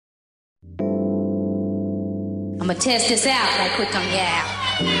I'ma test this out right quick on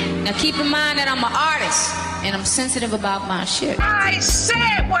y'all. Now keep in mind that I'm an artist and I'm sensitive about my shit. I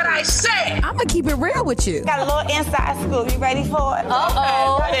said what I said. I'm gonna keep it real with you. Got a little inside scoop. You ready for it?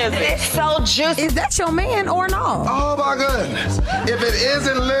 Uh-oh. What is it? So juicy. Is that your man or no? Oh my goodness. If it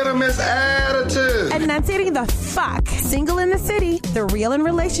isn't Little Miss Attitude. And that's it, the fuck. Single in the City, the real in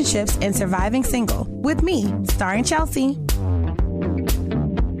relationships and surviving single. With me, starring Chelsea.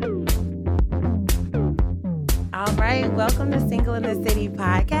 All right, welcome to Single in the City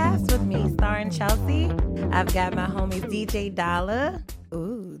podcast with me, starring Chelsea. I've got my homies DJ Dollar.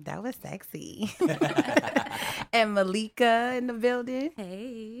 Ooh, that was sexy. And Malika in the building.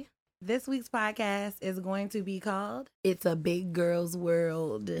 Hey. This week's podcast is going to be called It's a Big Girl's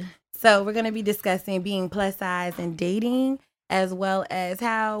World. So we're going to be discussing being plus size and dating, as well as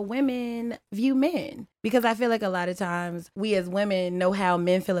how women view men. Because I feel like a lot of times we as women know how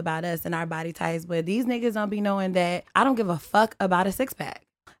men feel about us and our body types, but these niggas don't be knowing that I don't give a fuck about a six pack.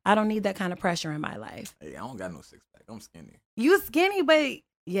 I don't need that kind of pressure in my life. Hey, I don't got no six pack. I'm skinny. You skinny, but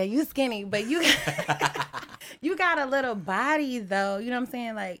yeah, you skinny, but you you got a little body though. You know what I'm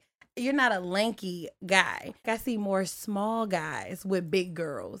saying? Like, you're not a lanky guy. I see more small guys with big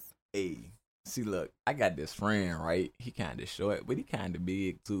girls. Hey, see, look, I got this friend, right? He kind of short, but he kind of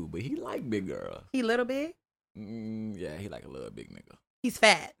big too. But he like big girls. He little big? Yeah, he like a little big nigga. He's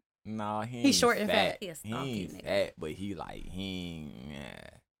fat. No, He's short and fat. He a He stalky ain't nigga. fat, but he like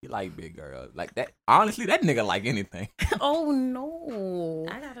big girls. Like that. Honestly, that nigga like anything. Oh no.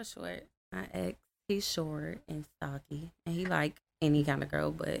 I got a short. My ex, he's short and stocky, and he like any kind of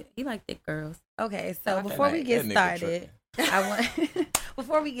girl, but he like thick girls. Okay, so Okay, before we like, get that nigga started, I want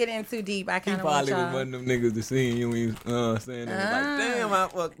before we get in too deep, I He kind of want probably was y'all. one of them niggas that seen you when you saying it was like, damn, I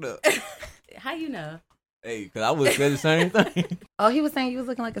fucked up. How you know? Hey, cause I would say the same thing. Oh, he was saying you was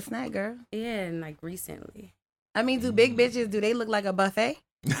looking like a snack girl. Yeah, and like recently. I mean, do big bitches, do they look like a buffet?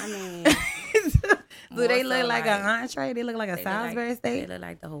 I mean, Do they more look so like an entree? They look like a they look Salisbury like, steak? They look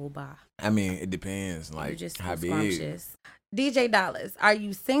like the whole bar. I mean, it depends. You're Like just how too big. scrumptious. DJ Dollars, are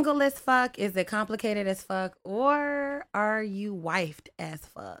you single as fuck? Is it complicated as fuck? Or are you wifed as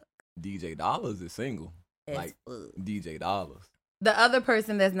fuck? DJ Dollars is single. As Like fuck. DJ Dollars. The other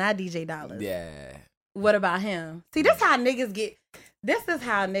person that's not DJ Dollars. Yeah. What about him? See, this how niggas get. This is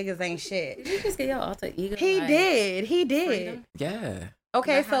how niggas ain't shit. Did you just get your alter ego? He like, did. He did. freedom? Yeah.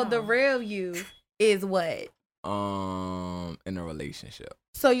 Okay, But so how? the real you is what? In a relationship.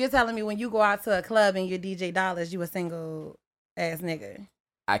 So you're telling me when you go out to a club and you're DJ Dollars, you a single ass nigga?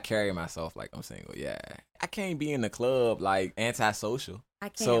 I carry myself like I'm single. Yeah. I can't be in the club like antisocial. I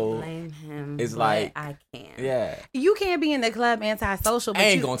can't So, blame him. it's but like- I can. Yeah. You can't be in the club antisocial, but I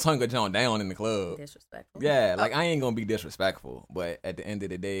ain't you, gonna tongue a John down in the club. Disrespectful. Yeah, like I ain't gonna be disrespectful, but at the end of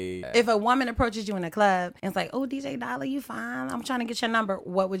the day, if a woman approaches you in a club and it's like, "Oh, DJ Dollar, you fine. I'm trying to get your number."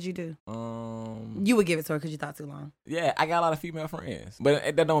 What would you do? You would give it to her because you thought too long. yeah, I got a lot of female friends,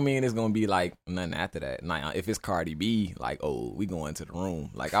 but that don't mean it's gonna be like nothing after that. Like if it's Cardi B, like oh, we going to the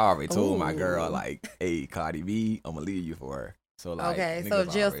room. Like I already told my girl, like, hey, Cardi B, I'm gonna leave you for her. So like, Okay, so niggas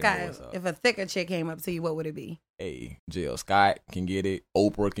if Jill already know Scott, what's up. if a thicker chick came up to you, what would it be? Hey, Jill Scott can get it.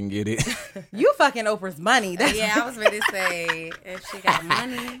 Oprah can get it. You fucking Oprah's money. That's Yeah, I was ready to say if she got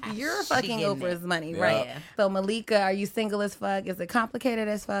money, You're she fucking getting Oprah's it. money, Yeah. right? Yeah. So Malika, are you single as fuck? Is it complicated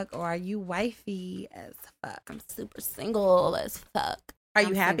as fuck, or are you wifey as fuck? I'm super single as fuck. Are you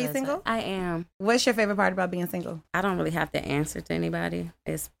I'm happy as single? fuck. I am. What's your favorite part about being single? I don't really have to answer to anybody.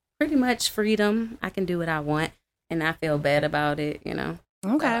 It's pretty much freedom. I can do what I want, and I feel bad about it. You know.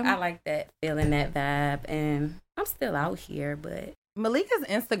 Okay. So I like that feeling, that vibe, and I'm still out here, but Malika's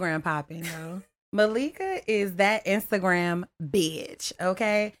Instagram popping, though. Malika is that Instagram bitch,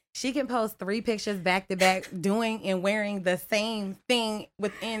 okay? She can post 3 pictures back to back doing and wearing the same thing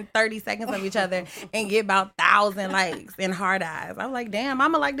within 30 seconds of each other and get about 1,000 likes and hard eyes. I'm like, damn,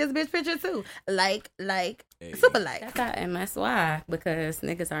 I'ma like this bitch picture too. Like, Hey. super like. that's why, because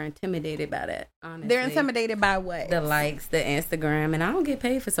niggas are intimidated by that. Honestly, They're intimidated by what? the likes, the Instagram, and I don't get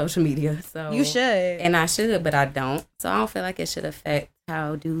paid for social media, so You should. and I should, but I don't. So I don't feel like it should affect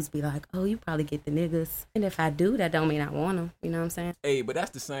how dudes be like, oh, you probably get the niggas, and if I do, that don't mean I want them. You know what I'm saying? Hey, but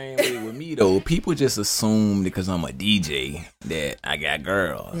that's the same way with me though. People just assume because I'm a DJ that I got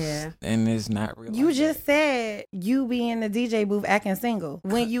girls. Yeah. And it's not real. You like just that. said you be in the DJ booth acting single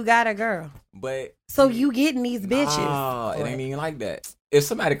when you got a girl. But So you getting these bitches. nah, it ain't even like that. If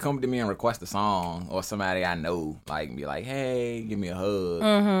somebody come to me and request a song, or somebody I know, like, be like, hey, give me a hug.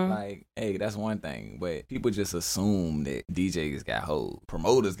 Like, hey, that's one thing. But people just assume that DJs got hoes.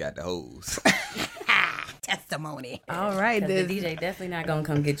 Promoters got the hoes. testimony. All right, 'Cause the DJ definitely not gonna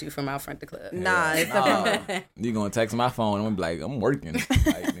come get you from out front the club. Nah, it's a You gonna text my phone and I'm like, I'm working. Like,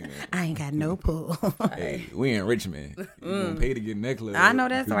 nigga, I ain't got no pull. hey, we in Richmond. You gonna pay to get in that club. I know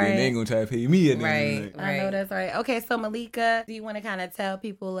that's 'Cause right. Then they ain't gonna try to pay me at the end of the Right. night. I know that's right. Okay, so Malika, do you want to kind of tell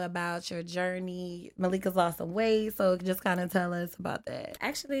people about your journey? Malika's lost some weight, so just kind of tell us about that.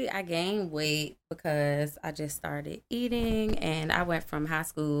 Actually, I gained weight because I just started eating, and I went from high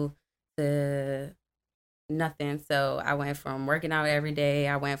school to nothing. So I went from working out every day.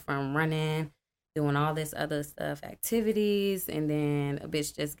 I went from running, doing all this other stuff, activities, and then a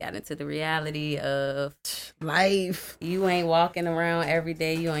bitch just got into the reality of Life. you ain't walking around every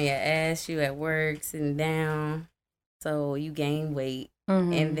day. You on your ass. You at work, sitting down. So you gain weight.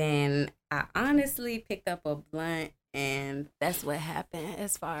 Mhm. And then I honestly picked up a blunt, and that's what happened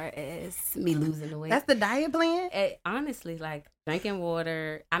as far as me losing the weight. That's the diet plan? Honestly, like drinking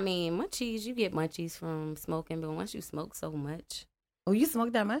water. I mean, munchies, you get munchies from smoking, but once you smoke so much, Oh, you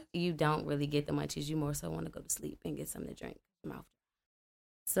smoke that much? you don't really get the munchies. You more so want to go to sleep and get something to drink. Mouth.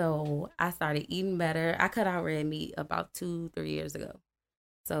 So I started eating better. I cut out red meat about 2-3 years ago.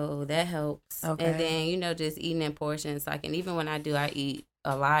 So that helps. Okay. And then, just eating in portions. Like, and even when I do, I eat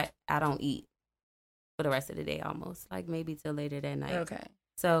a lot. I don't eat for the rest of the day almost. Like maybe till later that night. Okay.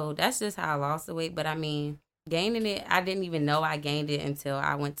 So that's just how I lost the weight. But I mean, gaining it, I didn't even know I gained it until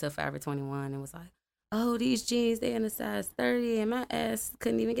I went to Forever 21 and was like, oh, these jeans, they in a size 30 and my ass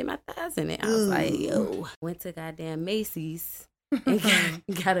couldn't even get my thighs in it. I was like, yo. Went to goddamn Macy's and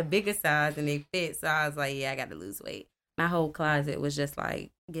got a bigger size and they fit. So I was like, yeah, I got to lose weight. My whole closet was just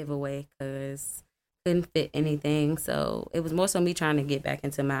like giveaway because couldn't fit anything. So it was more so me trying to get back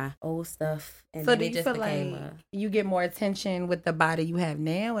into my old stuff. And So then do it you just feel became like you get more attention with the body you have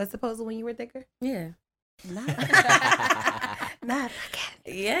now as opposed to when you were thicker? yeah. Nah,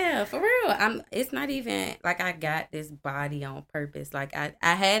 Yeah, for real. It's not even like I got this body on purpose. Like I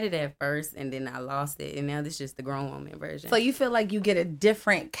had it at first and then I lost it and now this is just the grown woman version. So you feel like you get a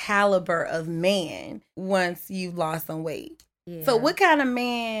different caliber of man once you lost some weight. yeah. So what kind of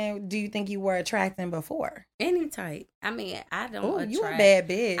man do you think you were attracting before? Any type. I mean, I don't Oh, attract. you a bad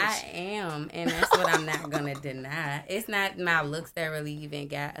bitch. I am, and that's what I'm not gonna deny. It's not my looks that really even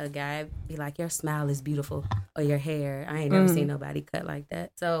got a guy be like, your smile is beautiful or your hair. I ain't never seen nobody cut like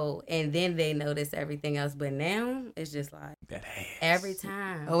that. So, and then they notice everything else. But now it's just like That ass. every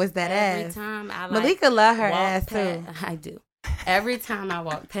time. Oh, it's that every ass. time I like Malika love her walk ass too. I do. Every time I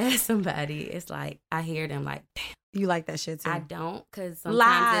walk past somebody, it's like I hear them like, damn. You like that shit too. I don't, because sometimes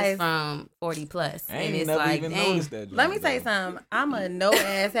Lies. it's from 40 plus. I And ain't it's never like, even dang. noticed that. Let me joint, tell you though. something. I'm a no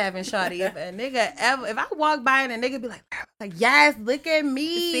ass having shorty. If a nigga ever, if I walk by and a nigga be like, yes, look at me.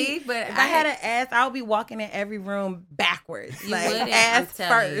 See, but if I had an ass, I would be walking in every room backwards, You like wouldn't, ass I'm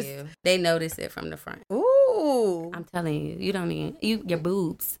telling first. you. They notice it from the front. Ooh, I'm telling you, you don't even your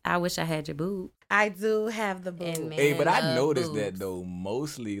boobs. I wish I had your boobs. I do have the boob. And man, Hey, but I love noticed boobs. that though.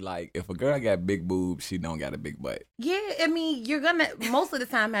 Mostly, like, if a girl got big boobs, she don't got a big butt. Yeah, I mean, you're gonna most of the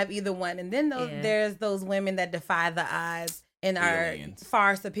time have either one, and then Yeah. there's those women that defy the odds and are Aliens.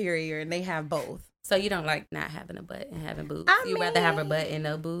 far superior, and they have both. So you don't like not having a butt and having boobs. I You rather have a mean- butt and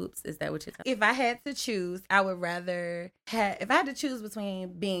no boobs? Is that what you're talking? If I had to choose, I would rather have. If I had to choose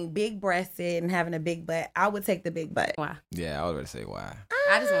between being big breasted and having a big butt, I would take the big butt. Why? Yeah, I was about to say why.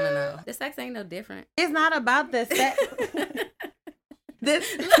 I just want to know. The sex ain't no different. It's not about the sex.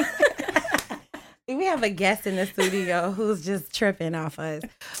 This. We have a guest in the studio who's just tripping off us.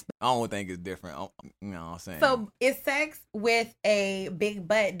 I don't think it's different. You know what I'm saying? So is sex with a big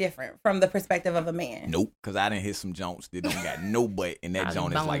butt different from the perspective of a man? Nope, because I done hit some joints that don't got no butt, and that Probably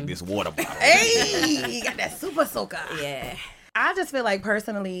joint is like bone. this water bottle. Hey, you got that super soaker. Yeah. I just feel like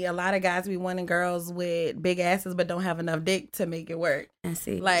personally, a lot of guys be wanting girls with big asses but don't have enough dick to make it work. I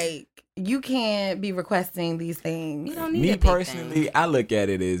see. Like, you can't be requesting these things. you don't need Me a big personally, thing. I look at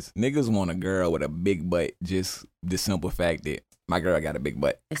it as niggas want a girl with a big butt, just the simple fact that my girl got a big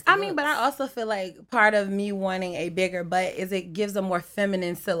butt. It's the I mean, but I looks. also feel like part of me wanting a bigger butt is it gives a more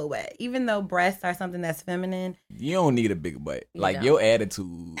feminine silhouette. Even though breasts are something that's feminine. You don't need a big butt. You Like don't. your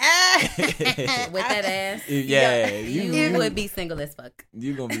attitude. with that ass, Yeah, you would be single as fuck.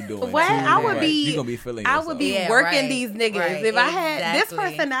 You gonna be doing What? too I would much. be- You gonna be feeling I yourself. would be Yeah, working right, these niggas. right, If I had this exactly.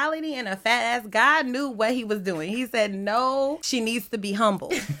 personality and a fat ass, God knew what he was doing. He said, no, she needs to be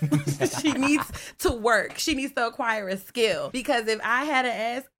humble. She needs to work. She needs to acquire a skill. Because if I had an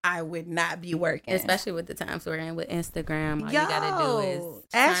ass, I would not be working. Especially with the times we're in with Instagram. All Yo, you gotta do is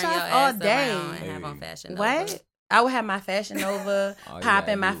ass turn your shots all ass day. around and have on Hey. Fashion What? Nova. I would have my Fashion Nova All you popping,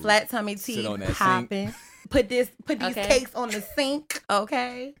 gotta my do is flat tummy sit on tea that popping. Put these Okay. cakes on the sink,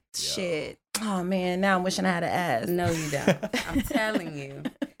 okay? Shit. Oh man, now I'm wishing I had an ass. No, you don't. I'm telling you.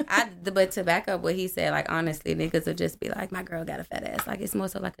 But to back up what he said, like honestly, niggas will just be like, my girl got a fat ass. Like it's more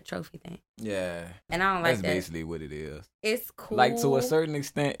so like a trophy thing. Yeah. And I don't like That's that. basically what it is. It's cool. Like to a certain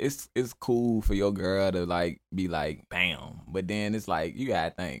extent, it's cool for your girl to like be like, bam. But then it's like you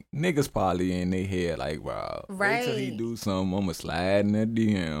gotta think niggas probably in their head like, wow, wait till he Right. do something. I'ma slide in the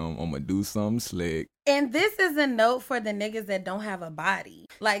DM. I'ma do something slick. And this is a note for the niggas that don't have a body.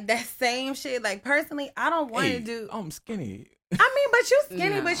 Like that same shit. Like personally, I don't want to Hey, do. I'm skinny. I mean, but you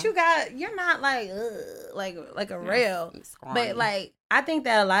skinny, No. but you're not like like a rail. Scrawny. But like, I think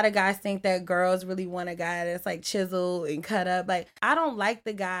that a lot of guys think that girls really want a guy that's like chiseled and cut up. Like, I don't like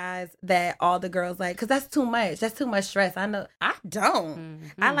the guys that all the girls like, because that's too much. That's too much stress. I know. I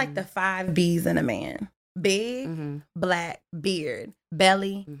don't. I like the 5 B's in a man: big, black, beard,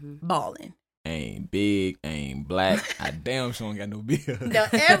 belly, ballin'. Ain't big, ain't black. I damn sure ain't got no beard. Now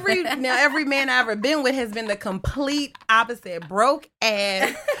every man I ever been with has been the complete opposite. Broke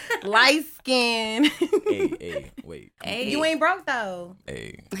ass, light skin. hey, wait. Hey. You ain't broke though.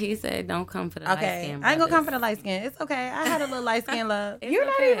 Hey. He said, "Don't come for the light Okay, skin." I ain't gonna come for the brothers. light skin. It's okay. I had a little light skin love. It's You're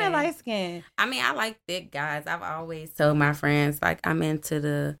not okay. even light skin. I mean, I like thick guys. I've always told my friends, like, I'm into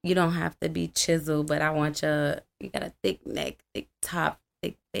the. You don't have to be chiseled, but I want you got a thick neck, thick top,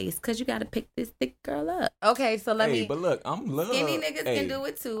 thick face, because you got to pick this thick girl up. Okay, so let Hey, me. but look, I'm love. Skinny niggas hey, can do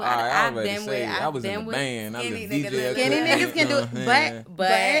it too. all right, I've already been say, with. I I've was in been the with band. I was skinny a niggas. DJ. Skinny niggas can do it,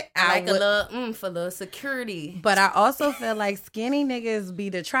 but I like would- a little for the security. But I also feel like skinny niggas be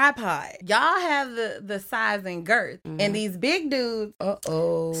the tripod. Y'all have the size and girth, and these big dudes,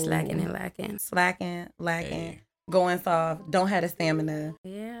 slacking and lacking. slacking, lacking, Hey. going soft, don't have the stamina.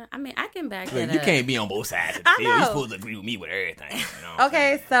 Yeah, I mean, I can back Look, that you up. can't be on both sides of the I field. You're know. supposed to agree with me with everything. You know what I'm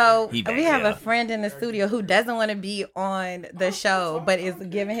Okay, saying? so He back we have there. a friend in the studio who doesn't want to be on the show, but is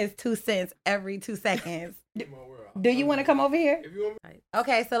giving his 2 cents every 2 seconds. Do you want to come over here?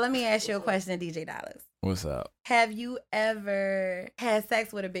 Okay, so let me ask you a question, DJ Dollars. What's up? Have you ever had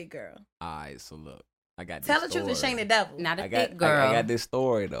sex with a big girl? All right, so look, I got. Tell the this truth and story. shame the devil. Not a I got, thick girl. I got this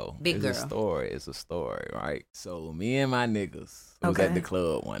story though. Big it's girl. a story. It's a story, right? So me and my niggas was Okay. at the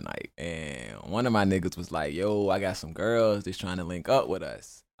club one night, and one of my niggas was like, "Yo, I got some girls that's trying to link up with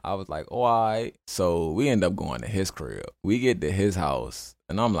us." I was like, "Oh, all right." So we end up going to his crib. We get to his house,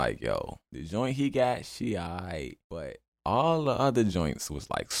 and I'm like, "Yo, the joint he got, she alright, but all the other joints was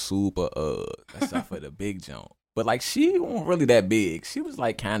like super except for the big joint." But like she wasn't really that big. She was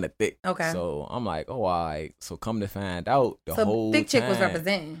like kind of thick. Okay. So I'm like, oh, all right. So come to find out, the So whole thick chick was time-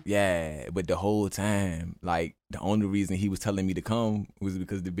 representing. Yeah, but the whole time, like the only reason he was telling me to come was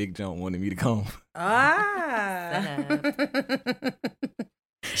because the big jump wanted me to come. Ah.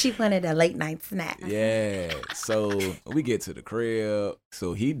 She wanted a late night snack. Yeah. So we get to the crib.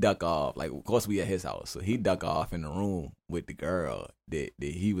 So he duck off. Like, of course, we at his house. So he duck off in the room with the girl that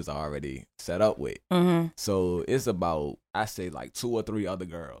he was already set up with. Mm-hmm. So it's about, I say, like 2 or 3 other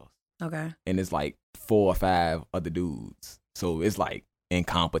girls. Okay. And it's like 4 or 5 other dudes. So it's like in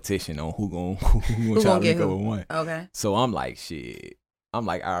competition on who gonna try gonna to get link up who? with one. Okay. So I'm like, shit. I'm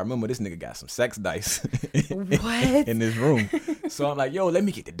like, I remember this nigga got some sex dice What? in this room. So I'm like, yo, let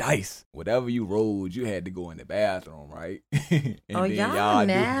me get the dice. Whatever you rolled, you had to go in the bathroom, right? And Oh, then y'all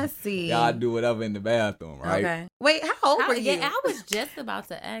nasty. Y'all do whatever in the bathroom, right? Okay. Wait, how old were you? Yeah, I was just about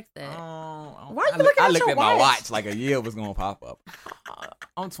to ask that. Why you looking I at looked your at my watch? watch like a year was gonna pop up.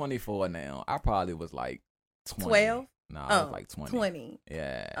 I'm 24 now. I probably was like 20. 12? Nah, I was like 20. 20.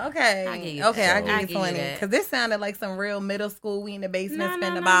 Yeah. Okay. I give you Okay, that. I I give give you you 20. that. Because this sounded like some real middle school. We in the basement No, spin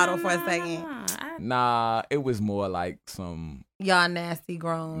no, the no, bottle no, for a no, second. no. Nah, it was more like some. Y'all nasty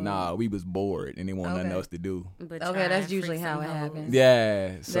grown. Nah, we was bored and they want nothing Okay. else to do. But Okay, try that's and usually freak how some it hoes. happens.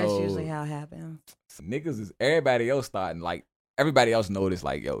 Yeah. So That's usually how it happens. niggas is everybody else starting like everybody else noticed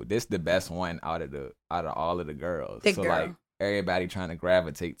like, yo, this the best one out of all of the girls. Thick so girl. like everybody trying to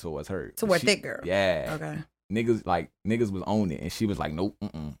gravitate towards her. Toward She- thick girl. Yeah. Okay. Niggas was on it and she was like, nope,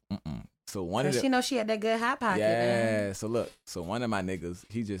 So one of Cause the she know she had that good hot pocket. yeah, so look, so one of my niggas,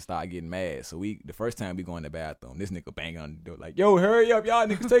 he just started getting mad. So the first time we go in the bathroom, this nigga bang on the door like, yo, hurry up, y'all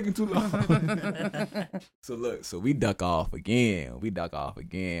niggas taking too long. So look, so we duck off again. We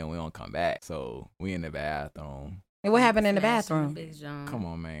don't come back. So we in the bathroom. And what happened in the Smashing bathroom? Big John. Come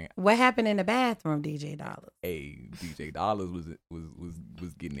on, man. What happened in the bathroom, DJ Dollars? Hey, DJ Dollars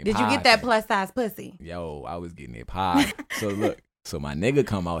was getting it. Did you get that plus size pussy? Yo, I was getting it pie. So look, so my nigga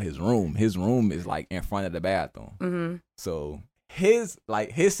come out his room. His room is like in front of the bathroom. Mm-hmm. So his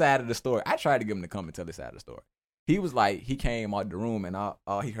side of the story, I tried to get him to come and tell his side of the story. He was like, he came out the room and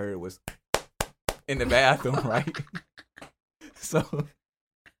all he heard was in the bathroom, right? So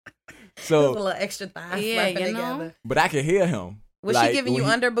Those So, little extra thighs Yeah, slapping you know? together. but I could hear him. Was Like, she giving you when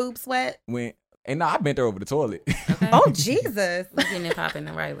he- under boob sweat? And no, I bent her over the toilet. Okay. Oh, Jesus. We getting it popping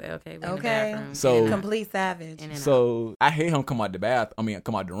the right way. Okay. We in the Okay. bathroom. So- In and out. Complete savage. In and out. So I hear him come out the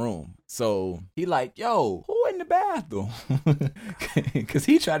come out the room. So he like, yo, who in the bathroom? Cause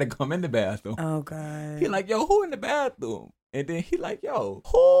he tried to come in the bathroom. Oh, God. He like, yo, who in the bathroom? And then he like, yo,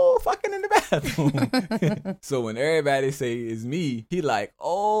 who fucking in the bathroom? So when everybody say it's me, he like,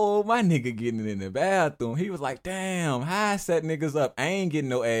 oh, my nigga getting in the bathroom. He was like, damn, how I set niggas up? I ain't getting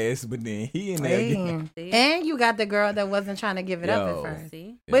no ass, but then he in there getting, Damn. And you got the girl that wasn't trying to give it up Yo. at first.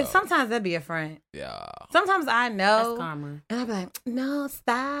 See? But Yo, sometimes that'd be a front. yeah. Sometimes I That's know. karma. And I'd be like, no,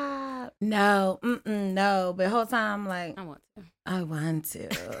 stop. No, no. But the whole time, like, I want to. I want to.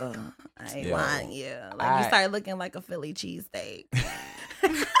 I Yo, want you. Like, you I- start looking like a Philly cheesesteak.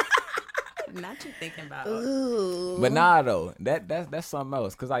 Not you thinking about. Ooh. But nah, though, that's something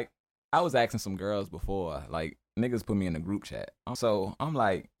else. Cause like I was asking some girls before, like niggas put me in a group chat. So I'm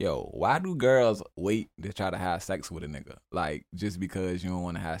like, yo, why do girls wait to try to have sex with a nigga? Like just because you don't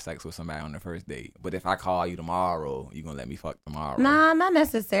want to have sex with somebody on the first date. But if I call you tomorrow, you gonna let me fuck tomorrow? Nah, not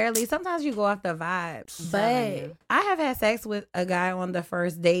necessarily. Sometimes you go off the vibes. telling But you. I have had sex with a guy on the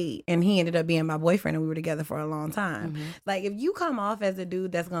first date and he ended up being my boyfriend and we were together for a long time. Mhm. Like if you come off as a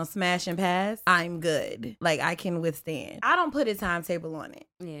dude that's gonna smash and pass, I'm good. Like I can withstand. I don't put a timetable on it.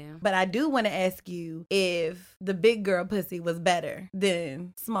 Yeah. But I do want to ask you if the big girl pussy was better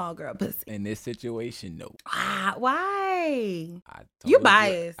than small girl pussy. In this situation, no. Why? I You told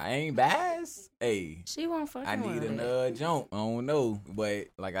biased. I ain't biased. Hey, She won't fucking I need with it. another jump. I don't know, but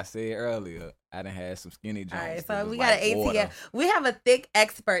like I said earlier, I done had some skinny jumps. All right, that so was we got like an water. ATL. We have a thick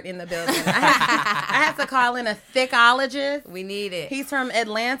expert in the building. I have to call in a thickologist. We need it. He's from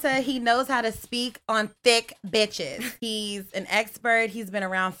Atlanta. He knows how to speak on thick bitches. He's an expert. He's been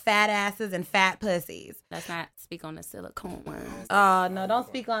around fat asses and fat pussies. Let's not speak on the silicone ones. Oh, no, don't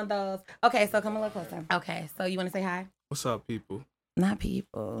speak on those. Okay, so come a little closer. Okay, so you want to say hi? What's up, people? Not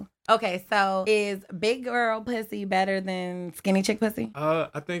people. Okay, so is big girl pussy better than skinny chick pussy? I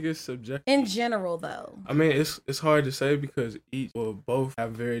think it's subjective. In general, though. I mean, it's hard to say because both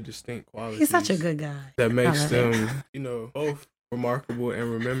have very distinct qualities. He's such a good guy. that makes I love it. them, both remarkable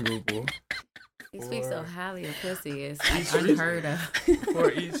and rememable He speaks so Or- highly of pussy. It's Each unheard of.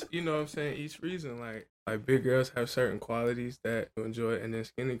 for each. You know what I'm saying? Each reason, like big girls have certain qualities that you enjoy, and then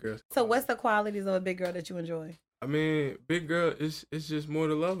skinny girls. So what's the qualities of a big girl that you enjoy? I mean, big girl is it's just more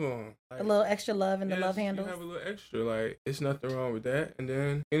to love on. Like, A little extra love in the yes, love you handles? have a little extra. Like it's nothing wrong with that. And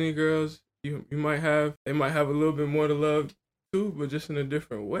then skinny girls, they might have a little bit more to love too, but just in a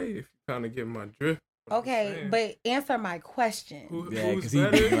different way. If you kind of get my drift. what I'm Okay, saying. but answer my question. Yeah, who's because he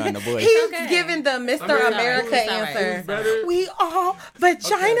better? beating around the bush. He's okay. giving the Mr. I mean, America it's all right. answer. Who's better? We all,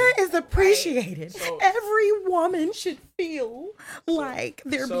 vagina Okay. is appreciated. So- Every woman should feel like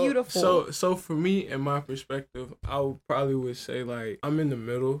they're beautiful. So for me, in my perspective, I would say like I'm in the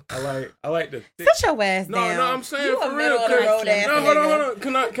middle. I like the thick. Sit your ass No, down. no, I'm saying you for a real, middle of the 'cause- road ass No, hold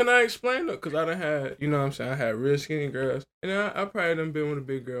nigga. on. Can I explain it? Because I done had, you know what I'm saying, I had real skinny girls. And I probably done been with a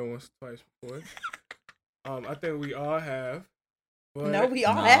big girl once or twice before. I think we all have. But, No, we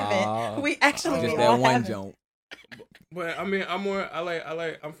all Nah. haven't. We actually Just we that all one haven't. jump. But I mean,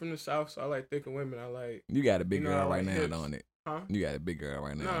 I'm from the South, so I like thicker women. I like, You got a big You know, girl I right like now, hips. don't it? huh? You got a big girl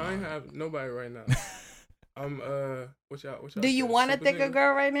right now. No, I ain't don't it? have nobody right now. I'm, what y'all Do you say, want a super thicker nigga?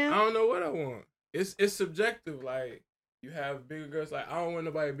 girl right I now? don't know what I want. It's subjective. Like you have bigger girls. Like I don't want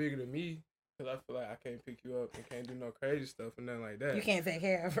nobody bigger than me because I feel like I can't pick you up and can't do no crazy stuff and nothing like that. You can't take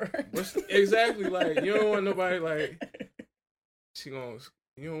care of her. Exactly. Like you don't want nobody like you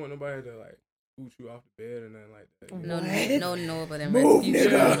don't want nobody to like boot you off the bed and nothing like that. you know? What? No, but then Move. you Yeah.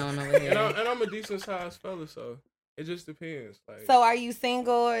 going on over here. And I'm a decent sized fella, so it just depends. Like So are you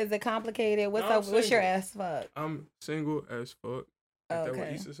single? Is it complicated? What's No, I'm up? What's your single. ass fuck? I'm single as fuck. Is that what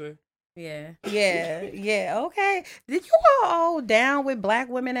Okay. Issa say? Yeah. Yeah, okay. Did you all down with black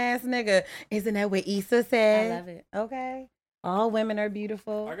women ass nigga? Isn't that what Issa I said? love it. Okay. All women are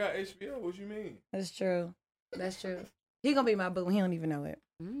beautiful. I got HBO. What you mean? That's true. That's true. He gonna be my boo. He don't even know it.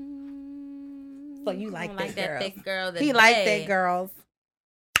 So you like I don't thick that girls. thick girl. He like thick girls.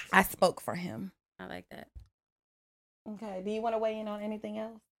 I spoke for him. I like that. Okay. Do you want to weigh in on anything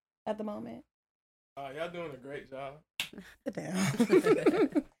else at the moment? Y'all doing a great job. Sit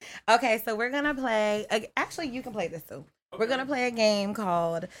down. Okay, so we're gonna play. Actually, you can play this too. We're gonna play a game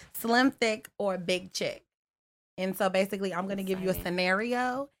called Slim Thick or Big Chick. And so basically, I'm gonna give you a Exciting.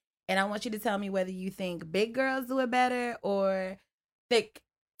 scenario, and I want you to tell me whether you think big girls do it better or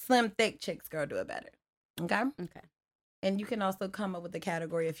slim thick chicks girl do it better. Okay. Okay. And you can also come up with a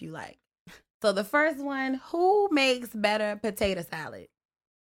category if you like. So the first one, who makes better potato salad?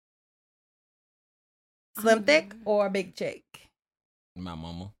 Slim Thick or Big Chick? My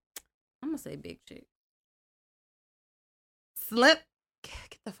mama. I'm gonna say Big Chick. Slim.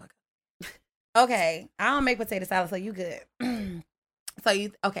 Get the fuck up. Okay, I don't make potato salad, so you good. So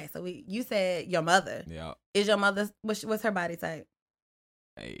you said your mother. Yeah. Is your mother, what's her body type?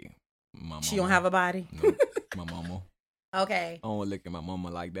 Hey, my mama. She don't have a body? Nope. My mama. Okay. I don't look at my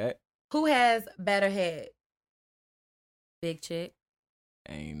mama like that. Who has better head? Big Chick.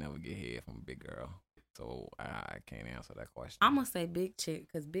 I ain't never get head from a big girl. So I can't answer that question. I'm gonna say Big Chick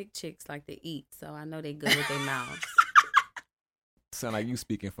because big chicks like to eat, so I know they good with their mouths. Sound like you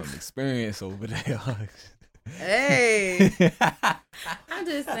speaking from experience over there. Hey. I'm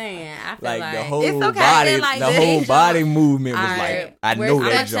just saying. I feel like the whole It's okay. body, Like the this. whole body movement was All right. like, I We're know still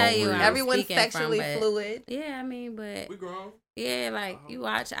that tell you, joint real. Everyone's speaking from, sexually but- fluid. Yeah, I mean, but We grown. yeah, like you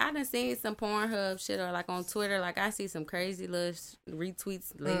watch. I done seen some Pornhub shit or like on Twitter. Like I see some crazy little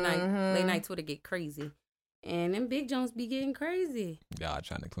retweets. Late night Twitter get crazy, and them big Jones be getting crazy Y'all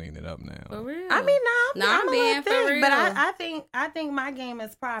trying to clean it up now. for real. I mean, I'm a being little for thick, but real. I think my game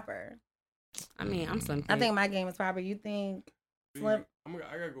is proper. I mean, I'm Slim I Thick. think my game is proper. You think Slim? I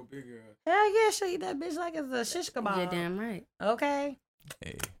gotta go bigger. Hell yeah, she'll eat that bitch like it's a shish kebab. You're damn right. Okay.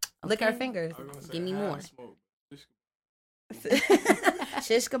 Hey, Lick her Okay. fingers. I was gonna say Give me half more. smoke.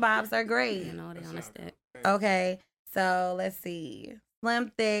 Shish kebabs are great. You know they on the step. Okay, so let's see.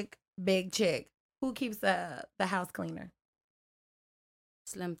 Slim Thick, Big Chick. Who keeps the house cleaner?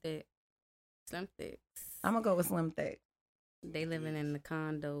 Slim Thick. Slim Thick. I'm gonna go with Slim Thick. They living in the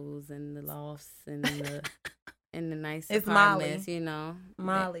condos and the lofts and the in the nice It's apartments, Molly. you know.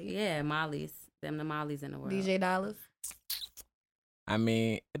 Molly. Yeah, Molly's. Them the Molly's in the world. DJ Dollars. I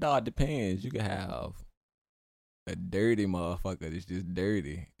mean, it all depends. You could have a dirty motherfucker that's just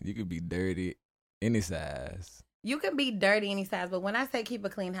dirty. You could be dirty any size. You can be dirty any size, but when I say keep a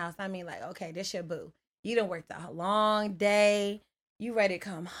clean house, I mean like, okay, this your boo. You done worked a long day. You ready to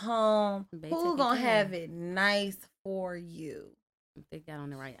come home. They Who took it gonna care. have it nice for you? If they got on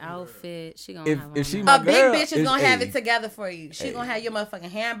the right outfit, she gonna If- have if on she the- My A big girl bitch is is gonna have a- it together for you. She Hey. gonna have your motherfucking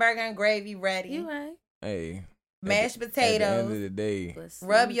hamburger and gravy ready, You right. Hey, mashed At the end of potatoes, the day, But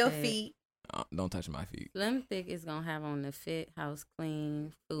rub Slim your Thick- feet. don't touch my feet. Slim Thick is gonna have on the fit, house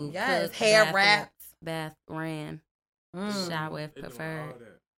clean, food Yes, cooked, hair bath wraps. bath ran, Mm. shower if They doing all preferred,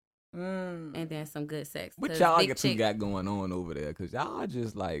 that. Mm. and then some good sex. What 'Cause y'all big got chick- got going on over there? Cause y'all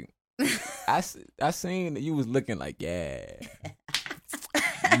just like, I seen that you was looking like, yeah.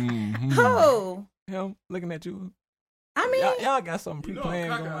 Mhm. Who? Him looking at you. I mean, Y'all got something You know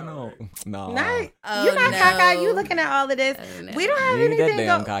pre-planned I'm going on. cockeyed, No. not, Oh, you're not cockeyed. no. You looking at all of this. Oh, no. We don't have You ain't that anything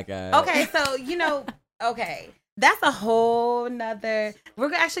damn go. cockeyed. Okay, so okay, that's a whole nother.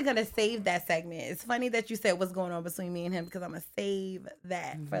 We're actually gonna save that segment. It's funny that you said what's going on between me and him because I'm gonna save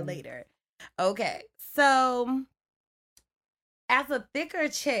that for Mhm. later. Okay, so as a thicker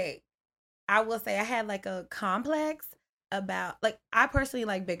chick, I will say I had like a complex about like I personally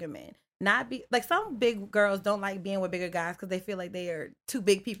like bigger men. Not be like some big girls don't like being with bigger guys because they feel like they are two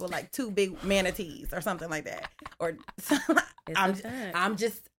big people, like two big manatees or something like that. Or It's a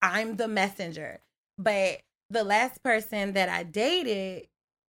fact. I'm the messenger. But the last person that I dated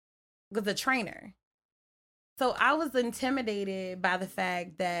was a trainer. So I was intimidated by the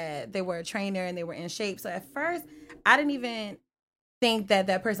fact that they were a trainer and they were in shape. So at first, I didn't even think that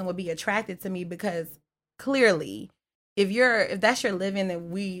that person would be attracted to me because clearly, if that's your living,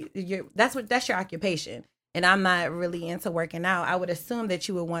 then that's your occupation. And I'm not really into working out. I would assume that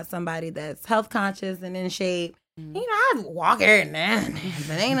you would want somebody that's health conscious and in shape. Mhm. You know, I'd walk every now and then,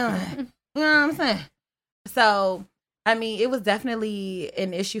 but ain't no, you know what I'm saying? So, I mean, it was definitely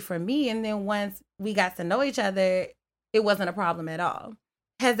an issue for me. And then once we got to know each other, it wasn't a problem at all.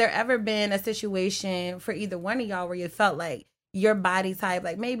 Has there ever been a situation for either one of y'all where you felt like your body type,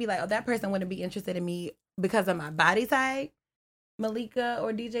 like maybe like, oh, that person wouldn't be interested in me because of my body type, Malika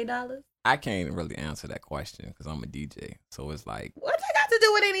or DJ Dollars? I can't really answer that question because I'm a DJ. So it's like, What that got to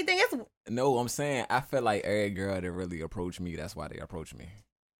do with anything? It's no, I'm saying I feel like every girl that really approach me, that's why they approach me.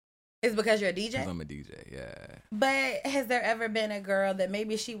 It's because you're a Because DJ? I'm a DJ, yeah. But has there ever been a girl that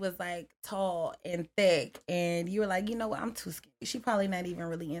maybe she was like tall and thick and you were like, you know what, I'm too skinny. She probably not even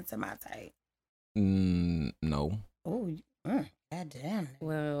really into my type. No. Oh, goddamn.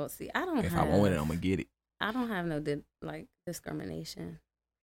 Well, see, I don't If have. I want it, I'm going to get it. I don't have no discrimination.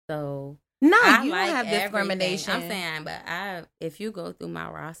 So No, I you like don't have everything. discrimination. I'm saying, but if you go through my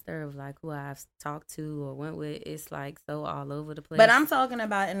roster of like who I've talked to or went with, it's like so all over the place. But I'm talking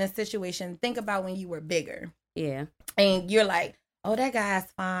about in a situation, think about when you were bigger yeah. and you're like, oh, that guy's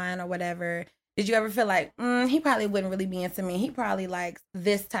fine or whatever, did you ever feel like, he probably wouldn't really be into me? He probably likes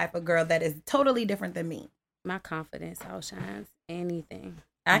this type of girl that is totally different than me. My confidence outshines anything.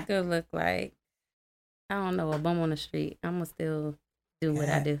 I could look like, I don't know, a bum on the street. I'm going to still do what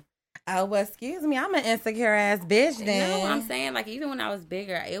I do. Oh, well, excuse me. I'm an insecure ass bitch then. No, I'm saying, like, even when I was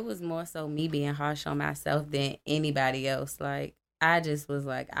bigger, it was more so me being harsh on myself than anybody else. Like, I just was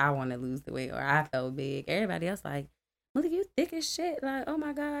like, I want to lose the weight, or I felt big. Everybody else like, look, you thick as shit. Like, oh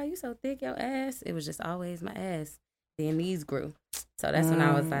my God, you so thick, your ass. It was just always my ass. Then these grew. So that's when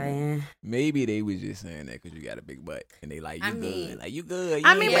I was like, Maybe they was just saying that because you got a big butt. And they like, you good. Like, you good.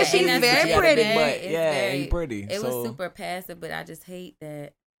 I mean, but she's very pretty. And you pretty. It was super passive, but I just hate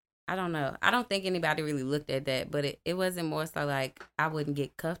that. I don't know. I don't think anybody really looked at that, but it wasn't more so like I wouldn't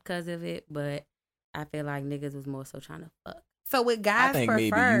get cuffed because of it, but I feel like niggas was more so trying to fuck. So with guys I think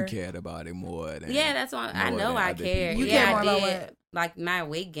prefer, maybe you cared about it more than that's why I know I cared. You care care more I did. about what? Like my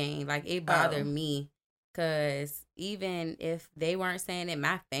weight gain, like it bothered me because even if they weren't saying it,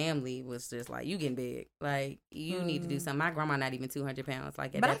 my family was just like, you getting big. Like you need to do something. My grandma not even 200 pounds.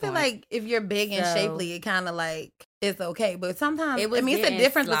 Like at but that I feel point. like if you're big and shapely, it kind of like it's okay. But sometimes It was it's a getting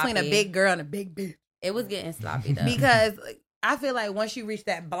difference between a sloppy. big girl and a big bitch. It was getting sloppy though. Because I feel like once you reach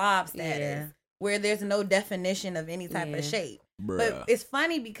that blob status Yeah. where there's no definition of any type Yeah. of shape. Bruh. But it's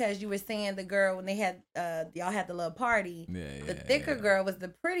funny because you were saying the girl when they had y'all had the little party, the thicker girl was the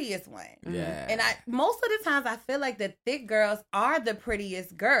prettiest one. Yeah. And most of the times I feel like the thick girls are the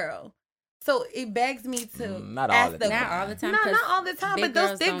prettiest girl. So it begs me to Not all ask the the time. Not all the time. No, 'cause not all the time, big but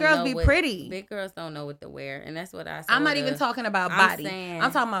those thick don't girls know be what- pretty. Big girls don't know what to wear, and that's what I. I'm not sorta- even talking about I'm body. saying-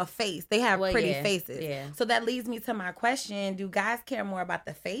 I'm talking about face. They have Well, pretty yeah, faces. yeah. So that leads me to my question. Do guys care more about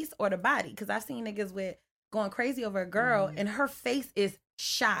the face or the body? Because I've seen niggas with going crazy over a girl and her face is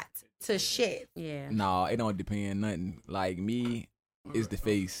shot to shit. Yeah. No, it don't depend nothing. Like me, it's the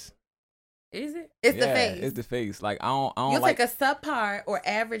face. Is it? It's the face. It's the face. Like I don't You like take a subpar or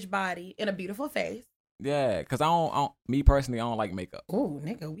average body and a beautiful face. yeah, cause I don't me personally I don't like makeup. Oh,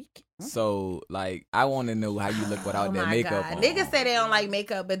 nigga, we. So like I want to know how you look without Oh that my makeup God. on. Niggas say they don't like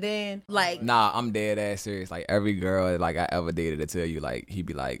makeup, but then like Nah, I'm dead ass serious. Like every girl like I ever dated to tell you like he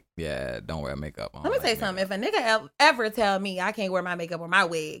be like, yeah, don't wear makeup. I let don't me like tell you something. If a nigga ever tell me I can't wear my makeup or my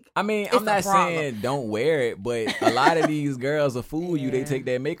wig, I mean, it's I'm not a problem. saying don't wear it, but a lot of these girls will fool you. They take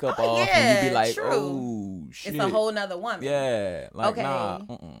that makeup Oh, off yeah, and you be like, true. oh shit. it's a whole nother woman. Yeah, like Okay. nah.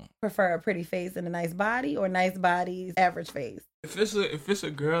 Prefer a pretty face and a nice body, or nice bodies, average face. If it's a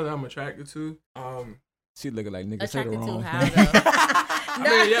girl that I'm attracted to, She looking like nigga say the Attracted to wrong. how though? I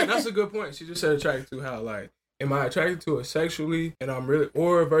mean, yeah, that's a good point. She just said attracted to how, like, am I attracted to her sexually, and I'm really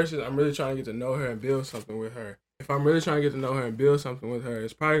trying to get to know her and build something with her. If I'm really trying to get to know her and build something with her,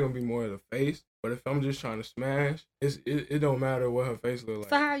 it's probably gonna be more of the face. But if I'm just trying to smash, it don't matter what her face look like.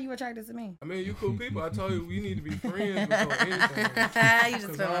 So how are you attracted to me? I mean, you cool people. I told you we need to be friends before anything. You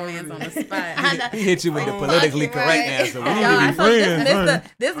just put my man's on the spot. He hit you with the Oh, politically fucking correct right. answer. We Yo, need I to be thought friends.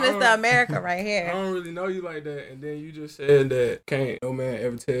 this Mr. America right I here. don't really know you like that, and then you just said that can't no man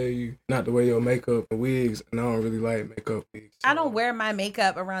ever tell you not to wear your makeup and wigs, and I don't really like makeup wigs. I don't wear my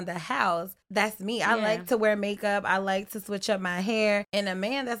makeup around the house. That's me. I Yeah. like to wear makeup. I like to switch up my hair. And a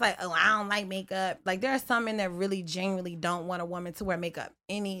man that's like, oh, I don't like makeup. Like there are some men that really genuinely don't want a woman to wear makeup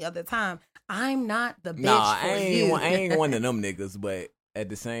any other time. I'm not the bitch Nah, for I you. ain't one of them niggas, but at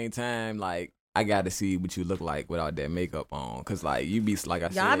the same time, like I gotta see what you look like without that makeup on, cause like you be like I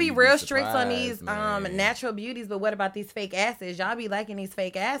said, Y'all be you real strict on surprised, these man. natural beauties, but what about these fake asses? Y'all be liking these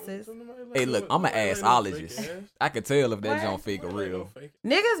fake asses. Hey, look, I'm an assologist. I can tell if that What? joint fake or real.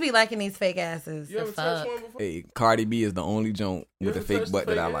 Niggas be liking these fake asses. You ever touched one before? Hey, Cardi B is the only joint You with a ever fake touched butt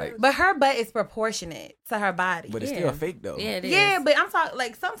the that I fake like, ass? But her butt is proportionate to her body. but it's Yeah. still fake though. Yeah, it is. Yeah, but I'm talking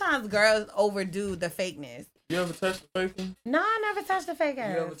like sometimes girls overdo the fakeness. You ever touched the fake one? No, I never touched the fake You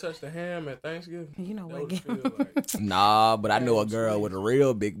ass. ever touched the ham at Thanksgiving? You know That what? what it feel like. Nah, but I know a Damn, girl sweet. with a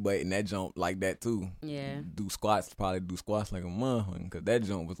real big butt and that jump like that too. Yeah. Do squats like a motherfucker, cause that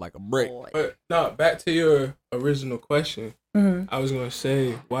jump was like a brick. Boy. But no, back to your original question. Mhm. I was gonna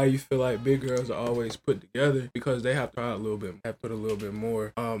say why you feel like big girls are always put together because they have to try a little bit, have put a little bit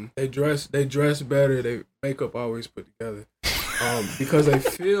more. They dress better. They makeup always put together. Because they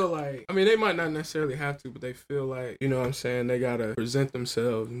feel like, I mean, they might not necessarily have to, but they feel like, you know what I'm saying, they gotta present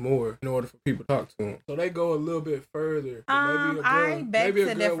themselves more in order for people to talk to them. So they go a little bit further. than I beg maybe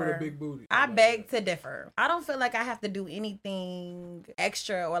to a girl differ. with a big booty. I beg to differ. I don't feel like I have to do anything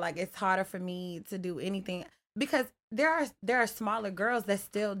extra or like it's harder for me to do anything because there are smaller girls that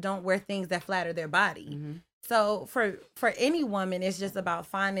still don't wear things that flatter their body. Mm-hmm. So for any woman, it's just about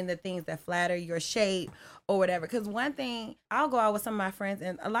finding the things that flatter your shape or whatever. Because one thing, I'll go out with some of my friends,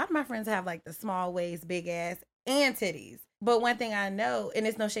 and a lot of my friends have like the small waist, big ass, and titties. But one thing I know, and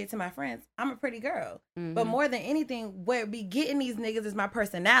it's no shade to my friends, I'm a pretty girl. Mm-hmm. But more than anything, what be getting these niggas is my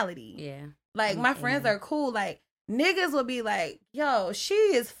personality. Yeah. Like, my friends are cool. Like, niggas will be like, yo, she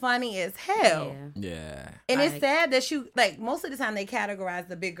is funny as hell. Yeah. And it's sad that most of the time they categorize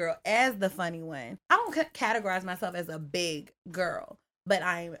the big girl as the funny one. I don't categorize myself as a big girl, but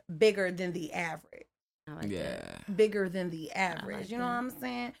I'm bigger than the average. I like that. Bigger than the average. like you know what I'm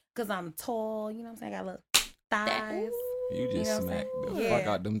saying? Because I'm tall. You know what I'm saying? I got little thighs. You just smacked the fuck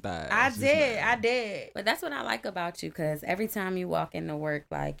out them thighs. I did. But that's what I like about you, because every time you walk into work,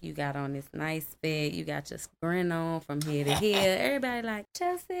 like, you got on this nice fit, you got your grin on from here to here. Everybody like,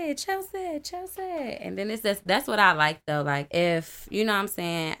 Chelsea. And then it's just, that's what I like, though. Like, if, you know what I'm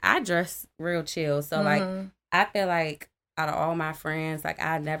saying, I dress real chill. So, like, I feel like out of all my friends, like,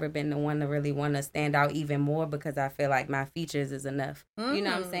 I've never been the one to really want to stand out even more, because I feel like my features is enough. You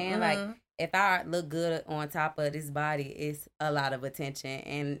know what I'm saying? Like, if I look good on top of this body, it's a lot of attention.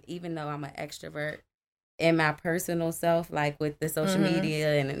 And even though I'm an extrovert in my personal self, like with the social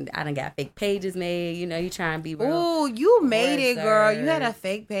media, and I done got fake pages made, you know, you try and be real. Ooh, you made it, girl. You had a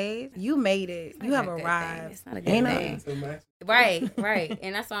fake page. You made it. You have arrived. It's not a good thing. Right.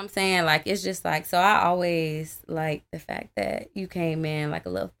 And that's what I'm saying. Like, it's just like, so I always like the fact that you came in like a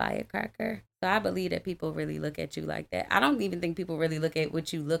little firecracker. So I believe that people really look at you like that. I don't even think people really look at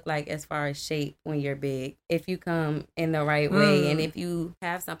what you look like as far as shape when you're big. If you come in the right way, and if you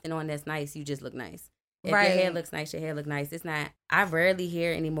have something on that's nice, you just look nice. If your hair looks nice, your hair look nice. It's not, I rarely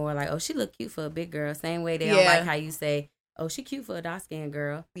hear anymore like, oh, she look cute for a big girl. Same way they don't like how you say, oh, she cute for a dark-skinned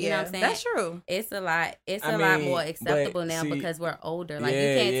girl. You know what I'm saying? That's true. It's a lot. It's a lot more acceptable now because we're older. Like, you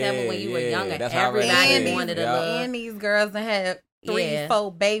can't tell me when you were younger, everybody wanted to look. And these girls that had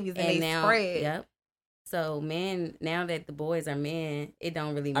 3-4 babies and they now, spread. Yep. So men, now that the boys are men, it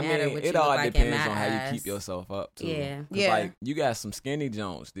don't really matter what you it look all like in my depends on how eyes. you keep yourself up too. Yeah. Like, you got some skinny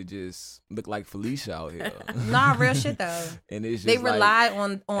Jones that just look like Felicia out here. Nah, real shit though. And it's just they rely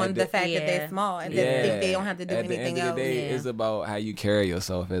like, on the fact that they're small and that they don't have to do anything else. At the end of the day, it's about how you carry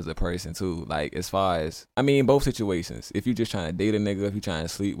yourself as a person too. Like, as far as, both situations. If you just trying to date a nigga, if you trying to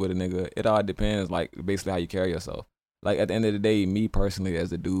sleep with a nigga, it all depends, like, basically how you carry yourself. Like, at the end of the day, me personally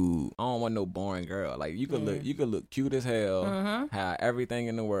as a dude, I don't want no boring girl. Like, you could look cute as hell, have everything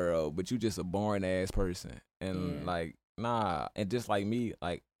in the world, but you just a boring ass person. And like, nah. And just like me,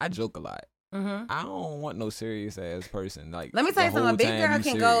 like, I joke a lot. I don't want no serious ass person. Like, let me tell you something. A big girl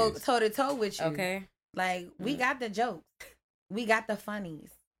can go toe to toe with you. Okay. Like, we got the jokes, we got the funnies.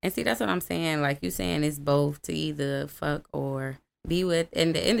 And see, that's what I'm saying. Like, you saying it's both to either fuck or be with.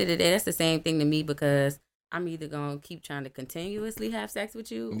 And at the end of the day, that's the same thing to me, because I'm either going to keep trying to continuously have sex with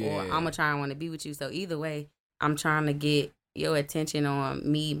you, or I'm going to try and want to be with you. So either way, I'm trying to get your attention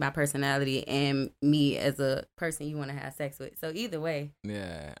on me, my personality, and me as a person you want to have sex with. So either way.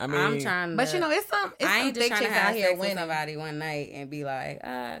 Yeah. I'm trying to. But it's some I ain't just trying to have sex with winning. somebody one night and be like,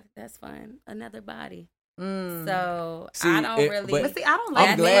 that's fun. Another body. So see, I don't really. But see, I don't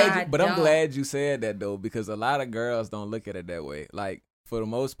like I'm glad you said that though, because a lot of girls don't look at it that way. Like, for the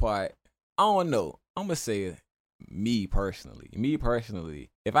most part, I don't know. I'm gonna say me personally,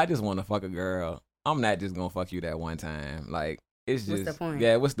 if I just want to fuck a girl, I'm not just gonna fuck you that one time. Like, it's just, what's the point?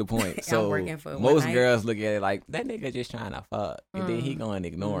 Yeah, what's the point? So working for most girls look at it like, that nigga just trying to fuck, and then he gonna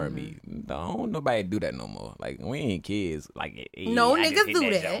ignore me. Don't nobody do that no more. Like, we ain't kids. Like, no, niggas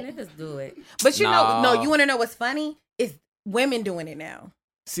do that. Niggas do it. But you know, you want to know what's funny? It's women doing it now.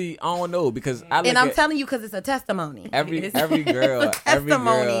 See, I don't know, because I'm telling you, because it's a testimony. Every girl, every girl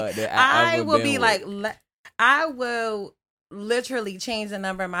that I will be like, I will literally change the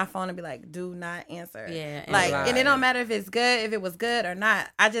number in my phone and be like, do not answer. Yeah. Like, and it don't matter if it's good, if it was good or not.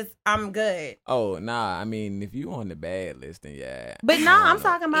 I'm good. Oh, nah. If you on the bad list, then yeah. But I'm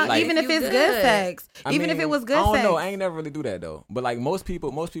talking about like, even if it's good sex. Even if it was good sex. I don't know. I ain't never really do that though. But like most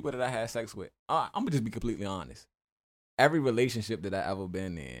people that I had sex with, I'm gonna just be completely honest. Every relationship that I ever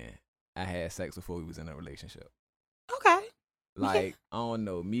been in, I had sex before we was in a relationship. Okay. Like, I don't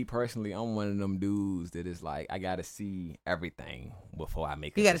know. Me personally, I'm one of them dudes that is like, I gotta see everything before I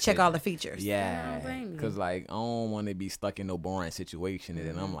make. You gotta check all the features. Yeah, because like, I don't want to be stuck in no boring situation, and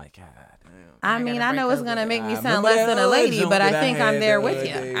then I'm like, God damn. I know it's gonna make me sound less than a lady, but I think I'm there with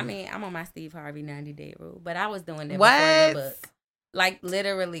you. I'm on my Steve Harvey 90-day rule, but I was doing that before the book. Like,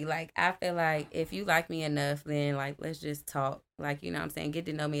 literally, like, I feel like if you like me enough, then, like, let's just talk. Like, you know what I'm saying? Get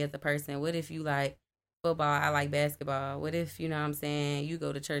to know me as a person. What if you like football? I like basketball. What if, you know what I'm saying, you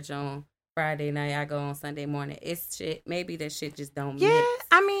go to church on Friday night, I go on Sunday morning. It's shit. Maybe that shit just don't Yeah, mix.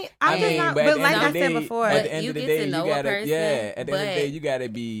 I mean, I'm just not. but But at the like end I of the said day- before, at the end you of the get day, to you know a gotta, person, at the end of the day, but you gotta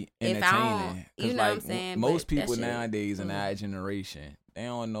be if I don't- entertaining. you 'Cause, know what I'm like, saying, most but that people shit- nowadays in our generation, they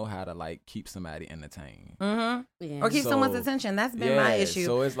don't know how to like keep somebody entertained. mm-hmm. Yeah. or keep someone's So, attention. That's been my issue.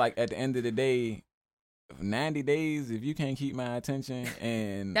 So it's like at the end of the day, 90 days, if you can't keep my attention,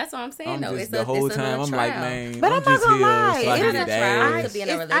 and That's what I'm saying. I'm though. just It's the a, whole it's a time little I'm trial. like, man, But I'm not just gonna here lie, so I it can is get a the trial. ass. It could be in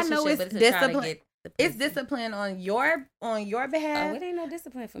a I relationship, know it's but it's a try to discipline. get the It's pussy. discipline on your behalf. Oh, it ain't no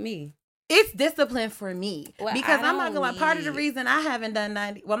discipline for me. It's discipline for me Well, because I I'm not gonna lie. don't Part of the need- reason I haven't done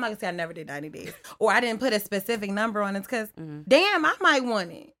 90, well, I'm not gonna say I never did 90 days, or I didn't put a specific number on it, because Mhm. damn, I might want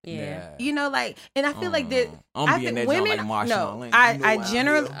it. Yeah. You know, like, and I feel like that. I'm I being think that John women. like Marshawn No, Lynch. I You know why I'm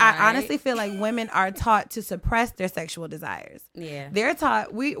generally, here. I Alright. honestly feel like women are taught to suppress their sexual desires. Yeah. They're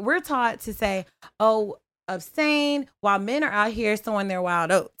taught. We're taught to say, "Oh, abstain," while men are out here sowing their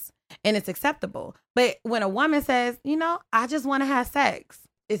wild oats, and it's acceptable. But when a woman says, "You know, I just want to have sex,"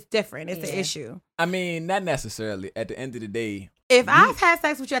 it's different. It's an Yeah. issue. I mean, not necessarily. At the end of the day, If I've had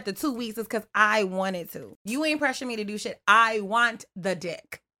sex with you after 2 weeks, it's because I wanted to. You ain't pressuring me to do shit. I want the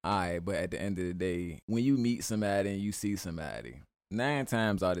dick. all right, but at the end of the day, when you meet somebody and you see somebody, 9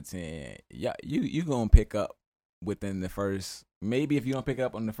 times out of 10, yeah, you gonna pick up within the first. Maybe if you don't pick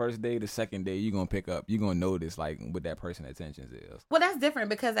up on the first day, the second day you gonna pick up. You gonna notice like what that person's intentions is. Well, that's different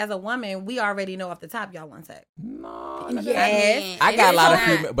because as a woman, we already know off the top y'all want sex. No, Yes. I got a lot of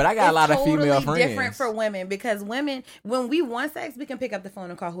It's female, but I got a lot of totally female friends. different for women because women, when we want sex, we can pick up the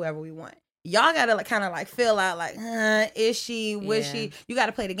phone and call whoever we want. Y'all gotta like kind of like fill out like, is she, was Yeah. she? You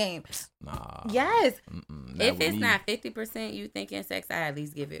gotta play the game. Nah. Yes. That If with it's me. not 50% you thinking sex, I at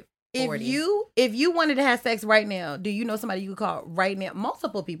least give it 40. If you wanted to have sex right now, do you know somebody you could call right now?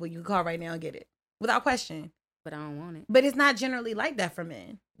 Multiple people you could call right now and get it without question. But I don't want it. But it's not generally like that for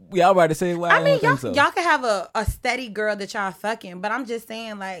men. Y'all about to say, well, I mean, don't think so. y'all can have a steady girl that y'all fucking, but I'm just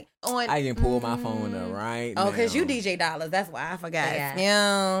saying, like, on. I can pull my phone up right Oh, now. because you DJ Dollars. That's why I forgot. Yeah.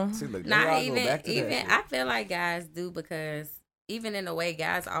 Yeah. See, look, Not y'all go back to even. that. I feel like guys do because even in a way,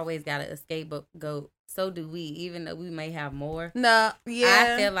 guys always got to escape go. So do we, even though we may have more. No,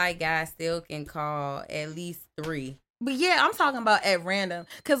 yeah. I feel like guys still can call at least 3. But yeah, I'm talking about at random.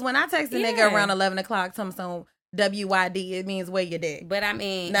 Because when I text a nigga Yeah. around 11 o'clock, some WYD, it means where you dick. But I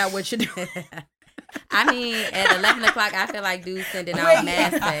mean, Not what you do. I mean, at 11 o'clock, I feel like dudes sending Where out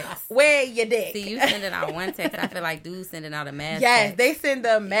mass texts. Where you dick. See, you sending out one text. I feel like dudes sending out a mass Yes, text. they send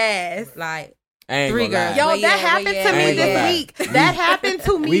the mass. Like, I ain't 3 gonna lie. girls. Yo, Where that you at? happened Where you to at? me I ain't this gonna lie. week. That happened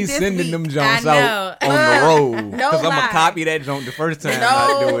to me We this sending week. them Jones I out know. on the road. No Because I'm lie. going to copy that joint the first time No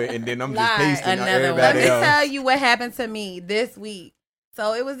I do it. And then I'm just lie. pasting on Another one. Let everybody me else. tell you what happened to me this week.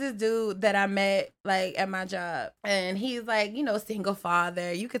 So it was this dude that I met like at my job, and he's like, you know, single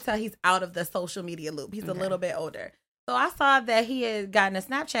father. You could tell he's out of the social media loop. He's a little bit older. So I saw that he had gotten a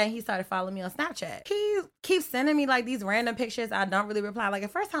Snapchat and he started following me on Snapchat. He keeps sending me like these random pictures. I don't really reply. Like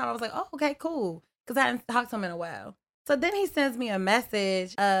at first time I was like, oh, okay, cool. Because I hadn't talked to him in a while. So then he sends me a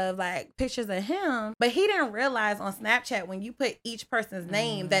message of like pictures of him, but he didn't realize on Snapchat when you put each person's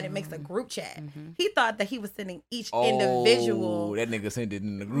name that it makes a group chat. He thought that he was sending each individual That nigga sent it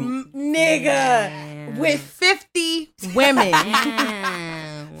in the group. nigga Damn. with 50 women.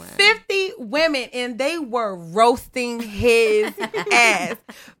 damn. 50 women, and they were roasting his ass.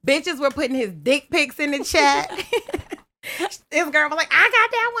 Bitches were putting his dick pics in the chat. This girl was like, I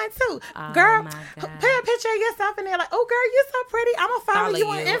got that one too. Oh Girl, my put God. a picture of yourself in there like, oh girl, you're so pretty. I'm gonna follow you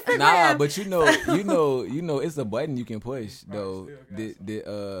on Follow you. Instagram. Nah, but you know, it's a button you can push though.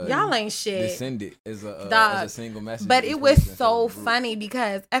 Y'all ain't To shit. send it as a Dog. single message. But to it each was person so instead of a group. funny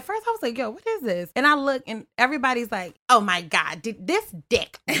because at first I was like, yo, what is this? And I look and everybody's like, oh my God, did this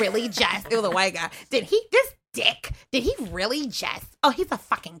dick really just, it was a white guy. Did he really just, oh, he's a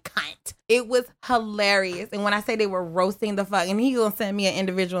fucking cunt. It was hilarious. And when I say they were roasting the fuck, and he gonna send me an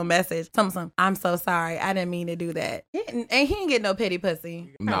individual message, something, I'm so sorry. I didn't mean to do that. And he didn't get no pity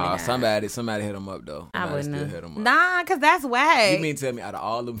pussy. Nah, Probably somebody hit him up though. I Somebody wouldn't still have. hit him up. Nah, because that's whack. You mean tell me out of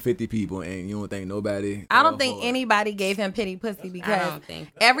all them 50 people and you don't think nobody? I don't fell think for it? anybody gave him pity pussy I because don't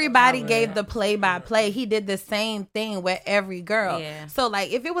think. everybody gave the play by play. He did the same thing with every girl. Yeah. So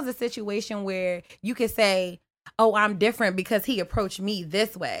like if it was a situation where you could say, oh, I'm different because he approached me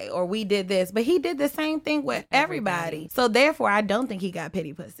this way or we did this, but he did the same thing with everybody. So therefore I don't think he got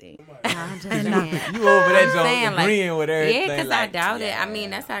pity pussy. I'm just saying. You over that saying, joint like, agreeing with everything. Yeah, because like, I doubt it. I yeah. mean,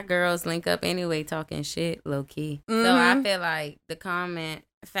 that's how girls link up anyway, talking shit, low key. So Mhm. I feel like the comment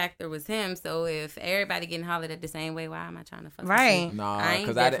factor was him. So if everybody getting hollered at the same way, why am I trying to fuck? Right. Nah,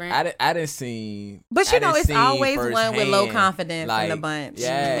 because I didn't see. But you know, it's always firsthand, one with low confidence like, in the bunch.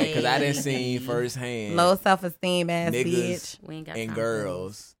 Yeah, because I didn't see firsthand low self-esteem ass niggas bitch. We ain't got and time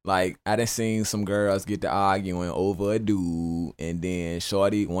girls. Like I done seen some girls get to arguing over a dude, and then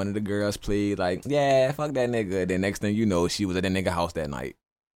shorty, one of the girls played like, yeah, fuck that nigga. Then next thing you know, she was at that nigga house that night,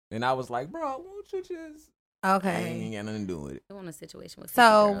 and I was like, bro, won't you just? I Okay. ain't got nothing to do with it. I want a situation with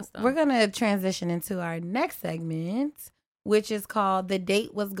So girls, though. we're gonna transition into our next segment, which is called "The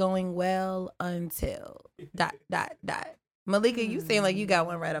Date Was Going Well Until." ... Malika, you seem like you got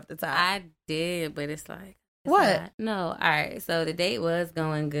one right off the top. I did, but it's like What? No, all right. So the date was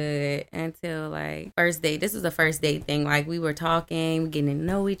going good until like first date. This was a first date thing. Like we were talking, getting to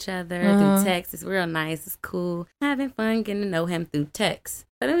know each other through text. It's real nice. It's cool. Having fun getting to know him through text.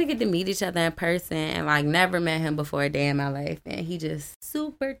 But then we get to meet each other in person, and like never met him before a day in my life. And he just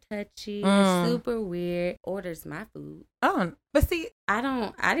super touchy, super weird. Orders my food. Oh, but see, I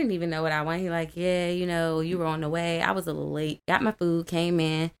didn't even know what I wanted. He like, yeah, you know, you were on the way. I was a little late. Got my food, came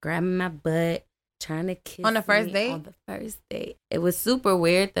in, grabbing my butt, trying to kiss on the first me date? On the first date. It was super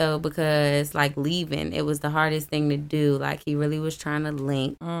weird though, because like leaving, it was the hardest thing to do. Like he really was trying to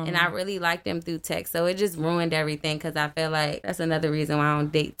link, and I really liked him through text. So it just ruined everything, because I feel like that's another reason why I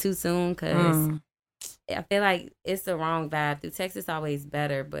don't date too soon, because I feel like it's the wrong vibe. Through text is always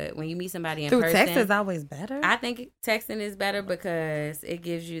better, but when you meet somebody in through person, text is always better. I think texting is better because it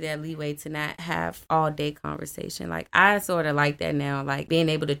gives you that leeway to not have all day conversation. Like I sort of like that now, like being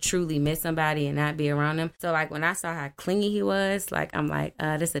able to truly miss somebody and not be around them. So like when I saw how clingy he was, like I'm like,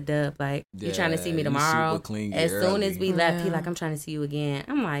 this a dub. Like you trying to see me tomorrow? As soon as we left, he like, I'm trying to see you again.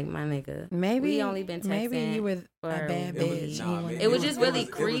 I'm like, my nigga, maybe we only been texting. Maybe you were a bad bitch. It was just really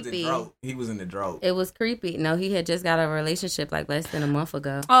creepy. He was in the drought. It was creepy. No, he had just got a relationship like less than a month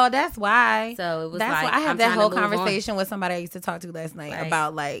ago. Oh, that's why. So it was that's like why I had I'm that trying to whole move on. conversation with somebody I used to talk to last night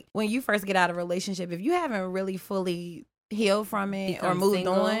about like when you first get out of a relationship, if you haven't really fully healed from it or Become moved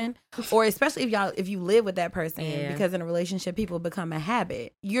single. on, or especially if you live with that person, because in a relationship people become a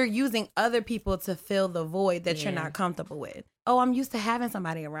habit. You're using other people to fill the void that you're not comfortable with. Oh, I'm used to having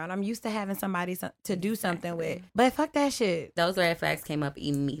somebody around. I'm used to having somebody to do something with. But fuck that shit. Those red flags came up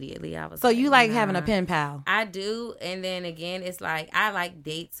immediately. I was so you like nah. having a pen pal? I do, and then again, it's like I like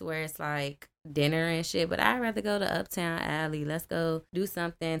dates where it's like dinner and shit, but I'd rather go to Uptown Alley. Let's go do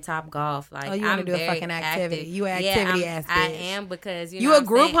something, Top Golf. Like you want to do a fucking activity? You an activity ass bitch. I am, because you a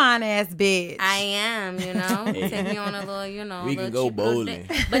Groupon ass bitch. I am, you know. Take me on a little, you know. We can go bowling.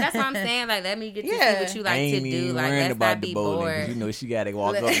 But that's what I'm saying. Like, let me get to see what you like to do. Like, let's not be bored. You know, she got to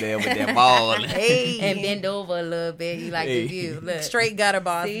walk up there with that ball. And bend over a little bit. You like the view. Look. Straight gutter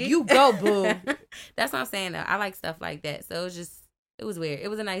boss. See? You go, boo. That's what I'm saying, though. I like stuff like that. So it was weird. It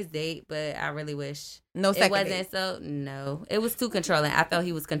was a nice date, but I really wish it wasn't so. No, it was too controlling. I felt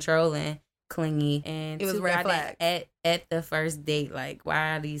he was controlling, clingy, and it was red flag at the first date. Like,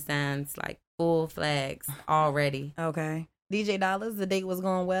 why are these signs like full flags already? Okay. DJ Dollars, the date was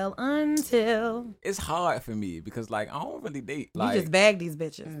going well until... It's hard for me because, like, I don't really date. Like, you just bag these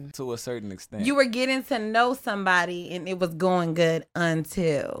bitches. To a certain extent. You were getting to know somebody and it was going good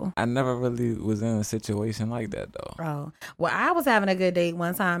until... I never really was in a situation like that, though. Oh. Well, I was having a good date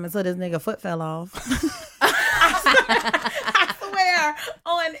one time until this nigga foot fell off. I swear,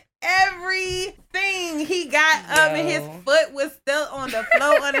 on everything he got up and his foot was still on the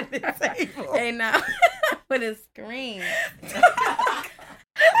floor under the table. Hey, now. With a scream.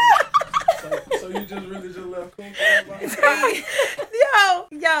 So you just really just left cool?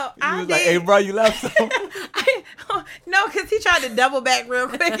 Yo, I was like, hey, bro, you left some? No, because he tried to double back real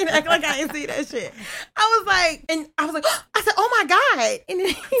quick and act like I didn't see that shit. I was like, I said, oh my God. And then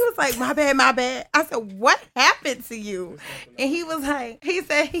he was like, my bad. I said, what happened to you? And he was like, he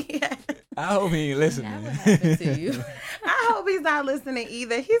said, I hope he ain't listening. What happened to you? I hope he's not listening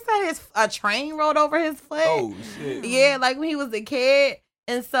either. He said a train rolled over his foot. Oh, shit. Yeah, like when he was a kid.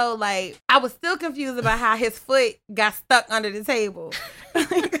 And so, like, I was still confused about how his foot got stuck under the table.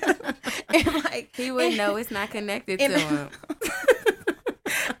 And, like, he wouldn't know it's not connected to him.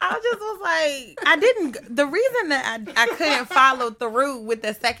 I just was like, the reason that I couldn't follow through with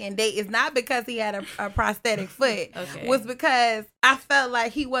the second date is not because he had a prosthetic foot. Okay. Was because I felt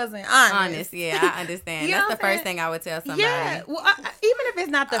like he wasn't honest. Yeah, I understand. That's the first thing I would tell somebody. Yeah, well, even if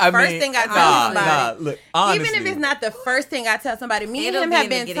it's not the first thing I tell somebody. Look, honestly. Even if it's not the first thing I tell somebody, me and him have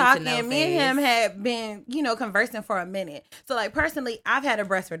been talking. Me and him have been, conversing for a minute. So, like, personally, I've had a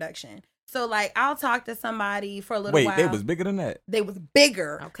breast reduction. So like I'll talk to somebody for a little while. Wait, they was bigger than that? They was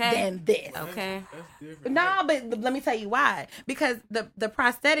bigger Okay. than this. Okay. That's different. No, but let me tell you why. Because the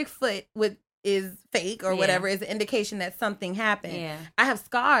prosthetic foot is fake or Yeah. whatever is an indication that something happened. Yeah. I have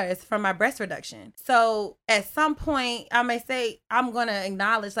scars from my breast reduction. So at some point I may say I'm gonna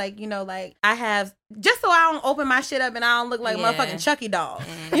acknowledge like, you know, like I have, just so I don't open my shit up and I don't look like Yeah. motherfucking Chucky doll.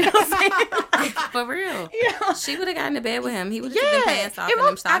 Mm. You know what I'm saying? For real. You know? She would have gotten to bed with him. He would have took them pants off and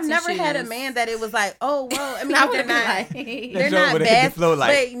them socks I've and never had a shoes. man that it was like, oh well, I mean I they're would've been not, like, they're That joke not would've hit the bad. floor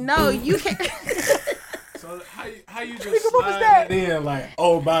like, but no, you can't. So how you just slide it in like,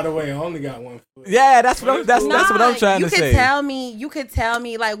 oh, by the way, I only got one foot. Yeah, that's what I'm that's what I'm trying you to could say. You could tell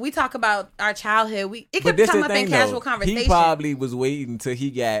me like we talk about our childhood. It But could this come the up thing, in casual though. conversation. He probably was waiting till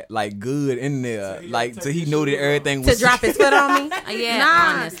he got like good in there, So he like gotta till he take knew his that shoes everything to was drop his foot on me.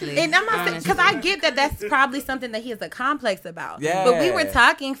 Yeah, honestly. And I'm not saying because I Honestly. get that that's probably something that he has a complex about. Yeah. But we were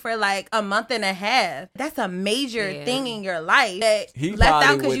talking for like a month and a half. That's a major Yeah. thing in your life that He left probably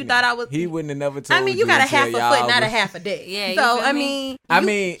out because you wouldn't- thought I was. He wouldn't have never told I mean, you got a until half a y'all foot, not a was- half a dick. Yeah, you so feel I me?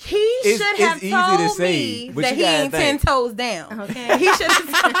 mean, He he should have easy told to say, me but that you he gotta ain't think. 10 toes down. Okay. He should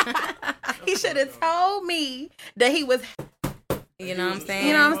have. He should have told me that he was. You know what I'm saying?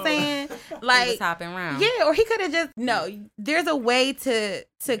 You know what I'm saying? He was Like, hopping around. yeah, or he could have just no. There's a way to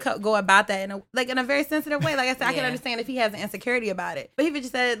go about that in a very sensitive way. Like I said, I can Yeah. understand if he has an insecurity about it. But if he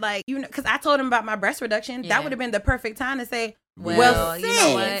just said like because I told him about my breast reduction, Yeah. that would have been the perfect time to say, Well, you know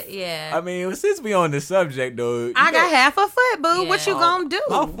sis, what? Yeah. I mean, since we on the subject though, you I got know, half a foot, boo. What Yeah. you gonna do?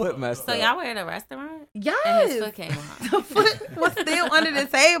 my foot messed So up. y'all were at a restaurant and Yes. his foot came off. The foot was still under the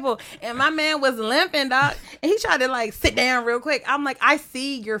table, and my man was limping, dog. And he tried to like sit down real quick. I'm like, I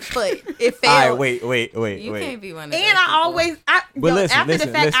see your foot. It All failed. right, wait. You can't be one of those And I people. always, But yo, listen, after the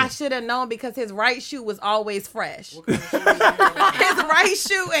listen, fact, I listen. should have known because his right shoe was always fresh. What kind of shoes you had on? His right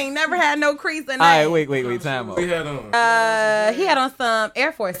shoe ain't never had no crease in All right, it. wait, time out. He had on. He had on some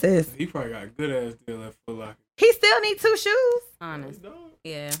Air Forces. He probably got a good ass deal at Foot Locker. He still need 2 shoes. Honest.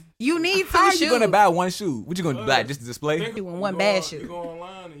 Yeah. You need 2 How are shoes. you gonna buy one shoe? What you gonna buy? Just to display? Think- You want you one go bad on- shoe. You go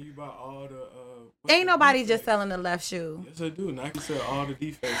online and you buy all the. what's Ain't the nobody defects? just selling the left shoe. Yes, I do. Nike sell all the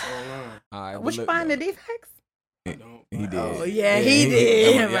defects online. All right, What you find the defects? I don't. He did. Oh yeah, he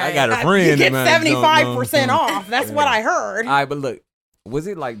did. I got a You friend. get man, 75% off. That's what I heard. All right, but look, was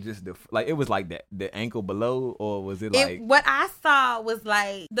it like just it was like the ankle below, or was it like? What I saw was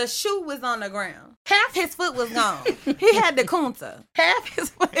like the shoe was on the ground. Half his foot was gone. He had the kunta. Half his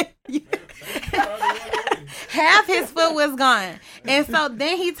foot. Half his foot was gone. And so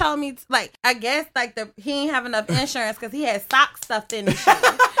then he told me, like, I guess like he ain't have enough insurance because he had socks stuffed in the shoe.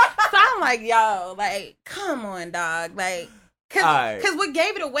 So I'm like, yo, like, come on, dog, like. Because what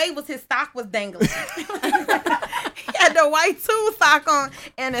gave it away was his sock was dangling. He had the white tube sock on,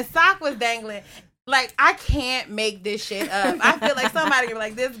 and the sock was dangling. Like, I can't make this shit up. I feel like somebody could be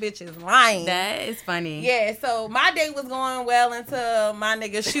like, this bitch is lying. That is funny. Yeah, so my day was going well until my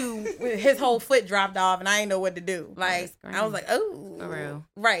nigga shoe, his whole foot dropped off, and I didn't know what to do. Like, I was like, oh. For real.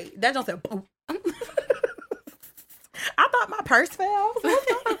 Right. That don't say, boom. I thought my purse fell.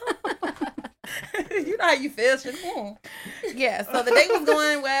 You know how you feel. Yeah, so the day was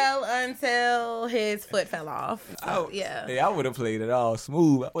going well until his foot fell off. So, yeah. Hey, I would have played it all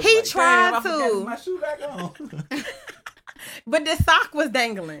smooth. He tried I forgot to. my shoe back on. But the sock was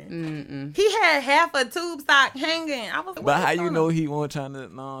dangling. Mm-mm. He had half a tube sock hanging. I was like, But how you know he wasn't trying to?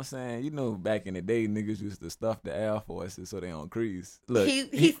 Know what I'm saying? You know, back in the day, niggas used to stuff the Air Forces so they don't crease. Look,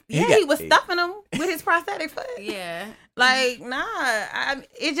 he was stuffing them with his prosthetic foot. Yeah. Like, nah,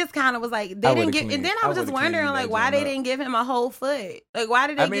 it just kind of was like they didn't give. And then I was just wondering, like, why they didn't give him a whole foot? Like, why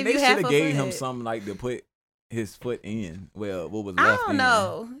did they give they you should half a have foot? gave him something like to put his foot in. Well, what was left? I don't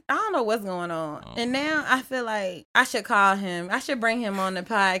know. I don't know what's going on. Oh. And now I feel like I should call him. I should bring him on the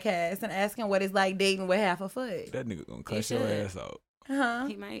podcast and ask him what it's like dating with half a foot. That nigga gonna cuss He your should. ass out. Huh?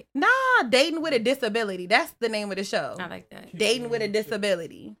 He might. Nah, dating with a disability. That's the name of the show. I like that. Dating with a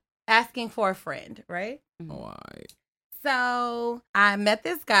disability. Asking for a friend, right? Oh, all right. So I met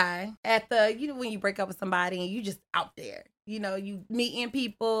this guy at when you break up with somebody and you just out there. You meeting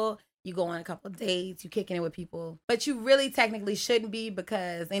people, you go on a couple of dates, you kicking it with people, but you really technically shouldn't be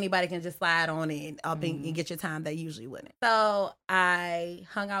because anybody can just slide on it and get your time they usually wouldn't. So I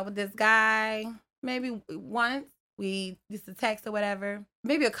hung out with this guy maybe once. We used to text or whatever.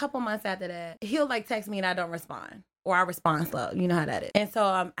 Maybe a couple months after that, he'll like text me and I don't respond. Or I respond slow. You know how that is. And so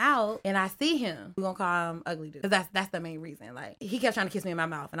I'm out and I see him. We're going to call him Ugly Dude. Because that's the main reason. Like, he kept trying to kiss me in my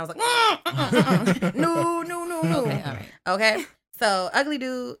mouth. And I was like, no. Okay, all right. Okay. So Ugly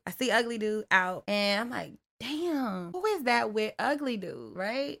Dude, I see Ugly Dude out. And I'm like, damn, who is that with Ugly Dude,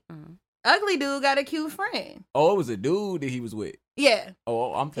 right? Mhm. Ugly dude got a cute friend. Oh, it was a dude that he was with. Yeah.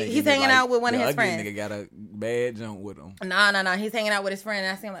 Oh, I'm thinking He's hanging out with one the of his ugly friends. Nigga got a bad jump with him. No. He's hanging out with his friend.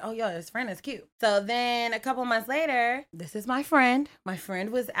 And I see him like, oh, yo, his friend is cute. So then a couple months later, this is my friend. My friend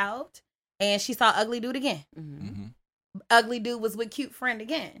was out and she saw ugly dude again. Mm-hmm. Ugly dude was with cute friend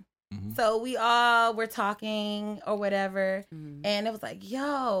again. Mm-hmm. So we all were talking or whatever. Mm-hmm. And it was like,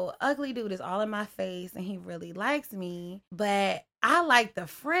 yo, ugly dude is all in my face and he really likes me. But I like the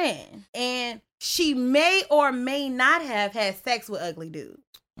friend. And she may or may not have had sex with ugly dude.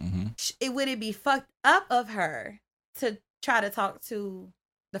 Mm-hmm. Would it be fucked up of her to try to talk to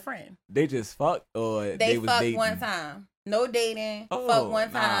the friend? They just fucked or They was fucked dating? one time. No dating. Oh, fuck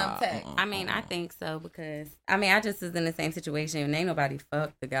one time. nah, Sex. I mean, I think so because I just was in the same situation and ain't nobody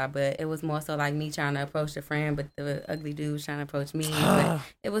fucked the guy, but it was more so like me trying to approach the friend, but the ugly dude was trying to approach me. But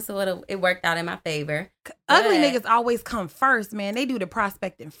it was it worked out in my favor. Ugly But- niggas always come first, man. They do the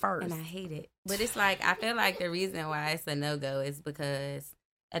prospecting first. And I hate it. But it's like, I feel like the reason why it's a no-go is because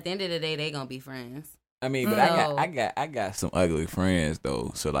at the end of the day, they gonna be friends. I mean, but No. I got some ugly friends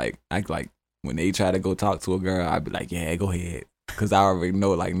though. So like, when they try to go talk to a girl, I'd be like, yeah, go ahead. Cause I already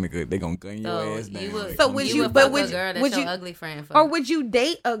know, like, nigga, they gonna gun your ass down. would you ugly friend for? Or would you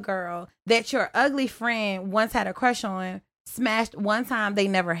date a girl that your ugly friend once had a crush on, smashed one time, they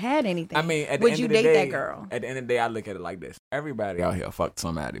never had anything? I mean, would you date that girl? At the end of the day, I look at it like this: everybody out here fucked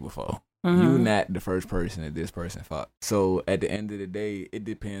somebody before. Mhm. You not the first person that this person fucked. So at the end of the day, it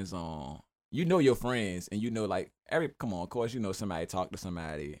depends on your friends, and like come on, of course somebody talk to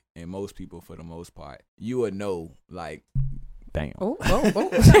somebody, and most people for the most part, you would know like. Damn.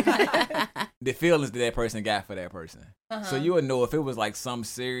 The feelings that person got for that person. Uh-huh. So you would know if it was like some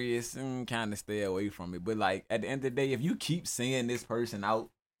serious, kind of stay away from it. But like at the end of the day, if you keep seeing this person out,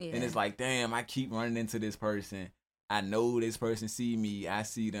 and it's like, damn, I keep running into this person. I know this person see me. I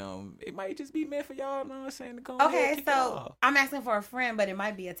see them. It might just be meant for y'all. Know what I'm saying? To go ahead, Okay, kick it so off. I'm asking for a friend, but it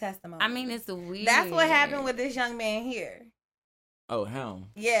might be a testimony. I mean, it's weird. That's what happened with this young man here. Oh, him.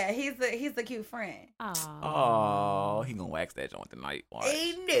 Yeah, he's a cute friend. Oh, he gonna wax that joint tonight. Watch.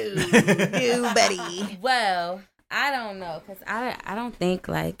 Hey, no, buddy. Well, I don't know, cause I don't think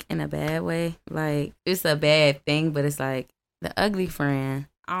like in a bad way. Like it's a bad thing, but it's like the ugly friend.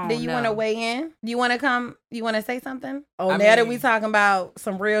 I don't Do you know. want to weigh in? Do you want to come? You want to say something? Oh, I now that mean- we talking about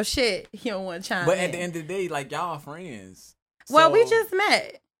some real shit, you don't want to chime But in. at the end of the day, like y'all friends. Well, we So, just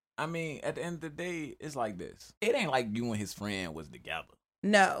met. I mean, at the end of the day, it's like this. It ain't like you and his friend was together.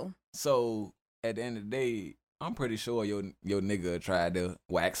 No. So at the end of the day, I'm pretty sure your nigga tried to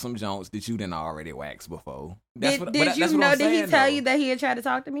wax some joints that you didn't already wax before. Did you know? Did he tell you that he had tried to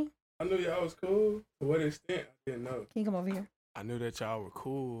talk to me? I knew y'all was cool. To what extent? I didn't know. Can you come over here? I knew that y'all were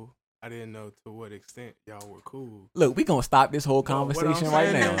cool. I didn't know to what extent y'all were cool. Look, we gonna stop this whole conversation right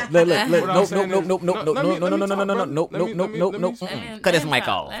saying now. is- Look, What I'm nope, saying nope, is- nope, nope, No, nope, let me nope, no, no, no, talk, no, no, bro. no, Let me- nope, let me nope. talk. Cut his mic talk.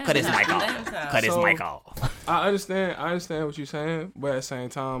 off. Let him Cut his talk. mic Let him off. talk. Cut his So- mic off. I understand what you're saying, but at the same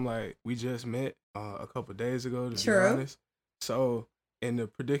time, like we just met a couple days ago. To True. be honest, so in the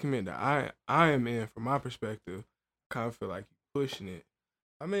predicament that I am in, from my perspective, I kind of feel like you're pushing it.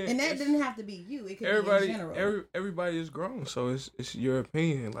 I mean, And that it's- didn't have to be you. It could everybody, be in general. everybody is grown, so it's your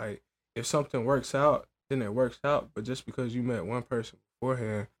opinion. Like if something works out, then it works out. But just because you met one person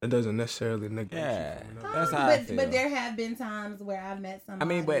beforehand, that doesn't necessarily negate Yeah. you from another. That's how I feel. But there have been times where I've met somebody.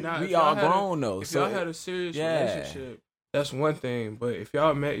 I mean, but Nah, if we y'all all had a- grown though. If So y'all had a serious yeah. relationship, that's one thing. But if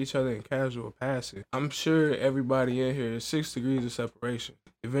y'all met each other in casual passing, I'm sure everybody in here is 6 degrees of separation.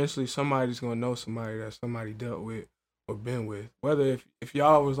 Eventually, somebody's gonna know somebody that somebody dealt with or been with. Whether if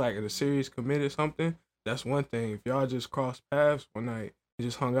y'all was like in a serious committed something, that's one thing. If y'all just crossed paths one night and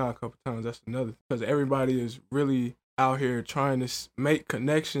just hung out a couple times, that's another. Because everybody is really out here trying to make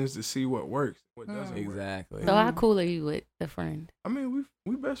connections to see what works, what doesn't work. exactly. So how cool are you with the friend? I mean,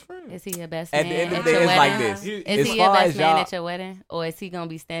 we best friends. Is he your best At man? the end of at the day, your it's like wedding? this. He- Is As he your far best as man y'all- at your wedding, or is he gonna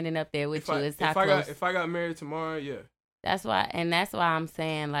be standing up there with If you? I, Is if, how I close? got, if I got married tomorrow, yeah. That's why I'm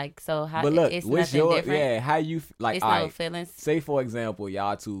saying like, so how? But look, it's what's nothing your different. how you like? It's All no right, feelings. say for example,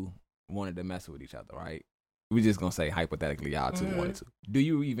 y'all two wanted to mess with each other, right? We just gonna say hypothetically, y'all 2 wanted to. Do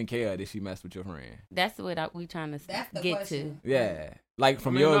you even care that she messed with your friend? That's what we trying to That's the get question. Yeah, like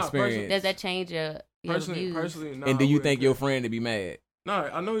from I mean, your nah, experience. to. Does that change your views? Personally, nah, and do I you wouldn't think your care. friend to be mad? No,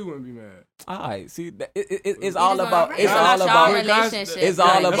 I know he wouldn't be mad. All right, see, it's It all is about. all- It's all y'all about. relationship. It's all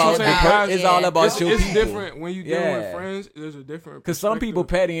Like, about. that's what I'm saying. It's all about It's, your it's people. different when you deal Yeah. with friends. There's a different Because some people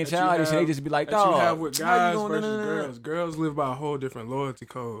perspective petty and that you childish, and they have- just be like, that you have dog. with how guys you gonna- versus girls. Girls live by a whole different loyalty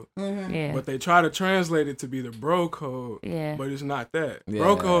code, Yeah. but they try to translate it to be the bro code. Yeah. But it's not that. Yeah.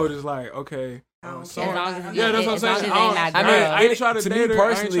 Bro code is like, okay, I don't So, care. As long as yeah, that's what I'm as long saying. as they not I grown. mean, I ain't trying to to date me her. I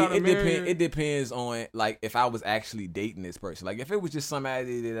ain't personally, trying to marry her. it depends on like if I was actually dating this person. Like if it was just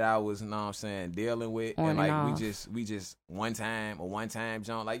somebody that I was, you know what I'm saying, dealing with, On and and like off. we just one time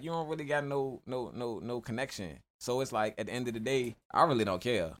jump, like you don't really got no connection. So it's like at the end of the day, I really don't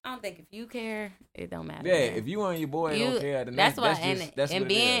care. I don't think if you care, it don't matter. Yeah, man. if you and your boy don't care, then that's why. that's and what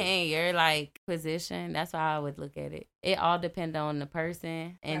being it is. in your like position, that's how I would look at it. It all depend on the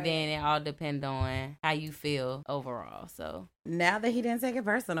person, and Right. then it all depend on how you feel overall. So Now that he didn't take it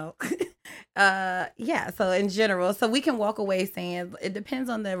personal. Yeah, so in general, so we can walk away saying it depends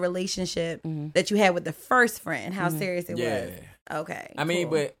on the relationship that you had with the first friend, how serious it was. Okay. I mean,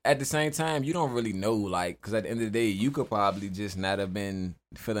 cool. but at the same time, you don't really know, like, because at the end of the day, you could probably just not have been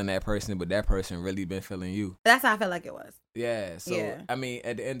feeling that person, but that person really been feeling you. That's how I felt like it was. Yeah. So, Yeah. I mean,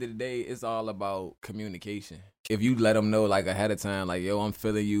 at the end of the day, it's all about communication. If you let them know, like, ahead of time, like, yo, I'm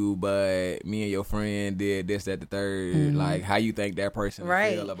feeling you, but me and your friend did this, that, the third, like, how you think that person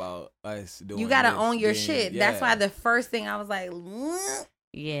Right. feel about us doing You got to this, own your then, shit. yeah. That's why the first thing I was like,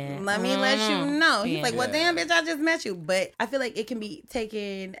 yeah, let me let you know. He's Yeah. like, well, damn, bitch, I just met you. But I feel like it can be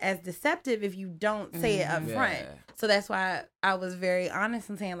taken as deceptive if you don't say it up front. Yeah. So that's why I was very honest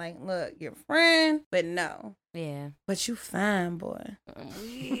and saying, like, look, your friend, but no. yeah. But you fine, boy.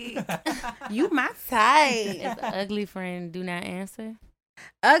 You my type. If the ugly friend do not answer,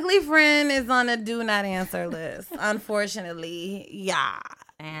 Ugly friend is on a do not answer list, unfortunately. Yeah.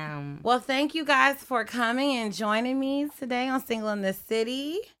 Well, thank you guys for coming and joining me today on Single in the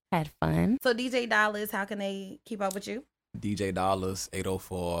City. had fun. So, DJ Dollars, how can they keep up with you? DJ Dollars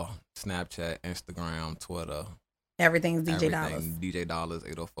 804, Snapchat, Instagram, Twitter. Everything's DJ everything. Dollars. DJ Dollars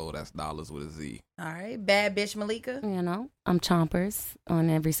 804. That's dollars with a Z. All right. Bad bitch Malika. You know, I'm Chompers on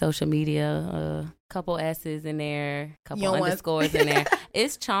every social media. Couple S's in there, couple You don't want- underscores in there.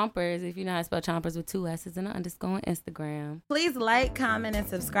 It's Chompers. If you know how to spell Chompers with 2 S's and an underscore on Instagram. Please like, comment, and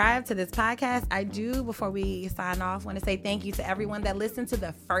subscribe to this podcast. I do, before we sign off, want to say thank you to everyone that listened to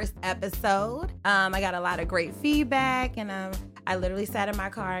the first episode. I got a lot of great feedback, and I literally sat in my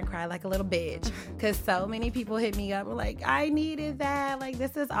car and cried like a little bitch because so many people hit me up, were like, I needed that. Like,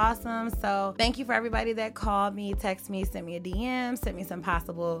 this is awesome. So thank you for everybody that called me, text me, sent me a DM, sent me some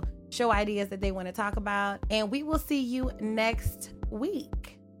possible show ideas that they want to talk about. And we will see you next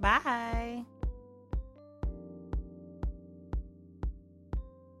week. Bye.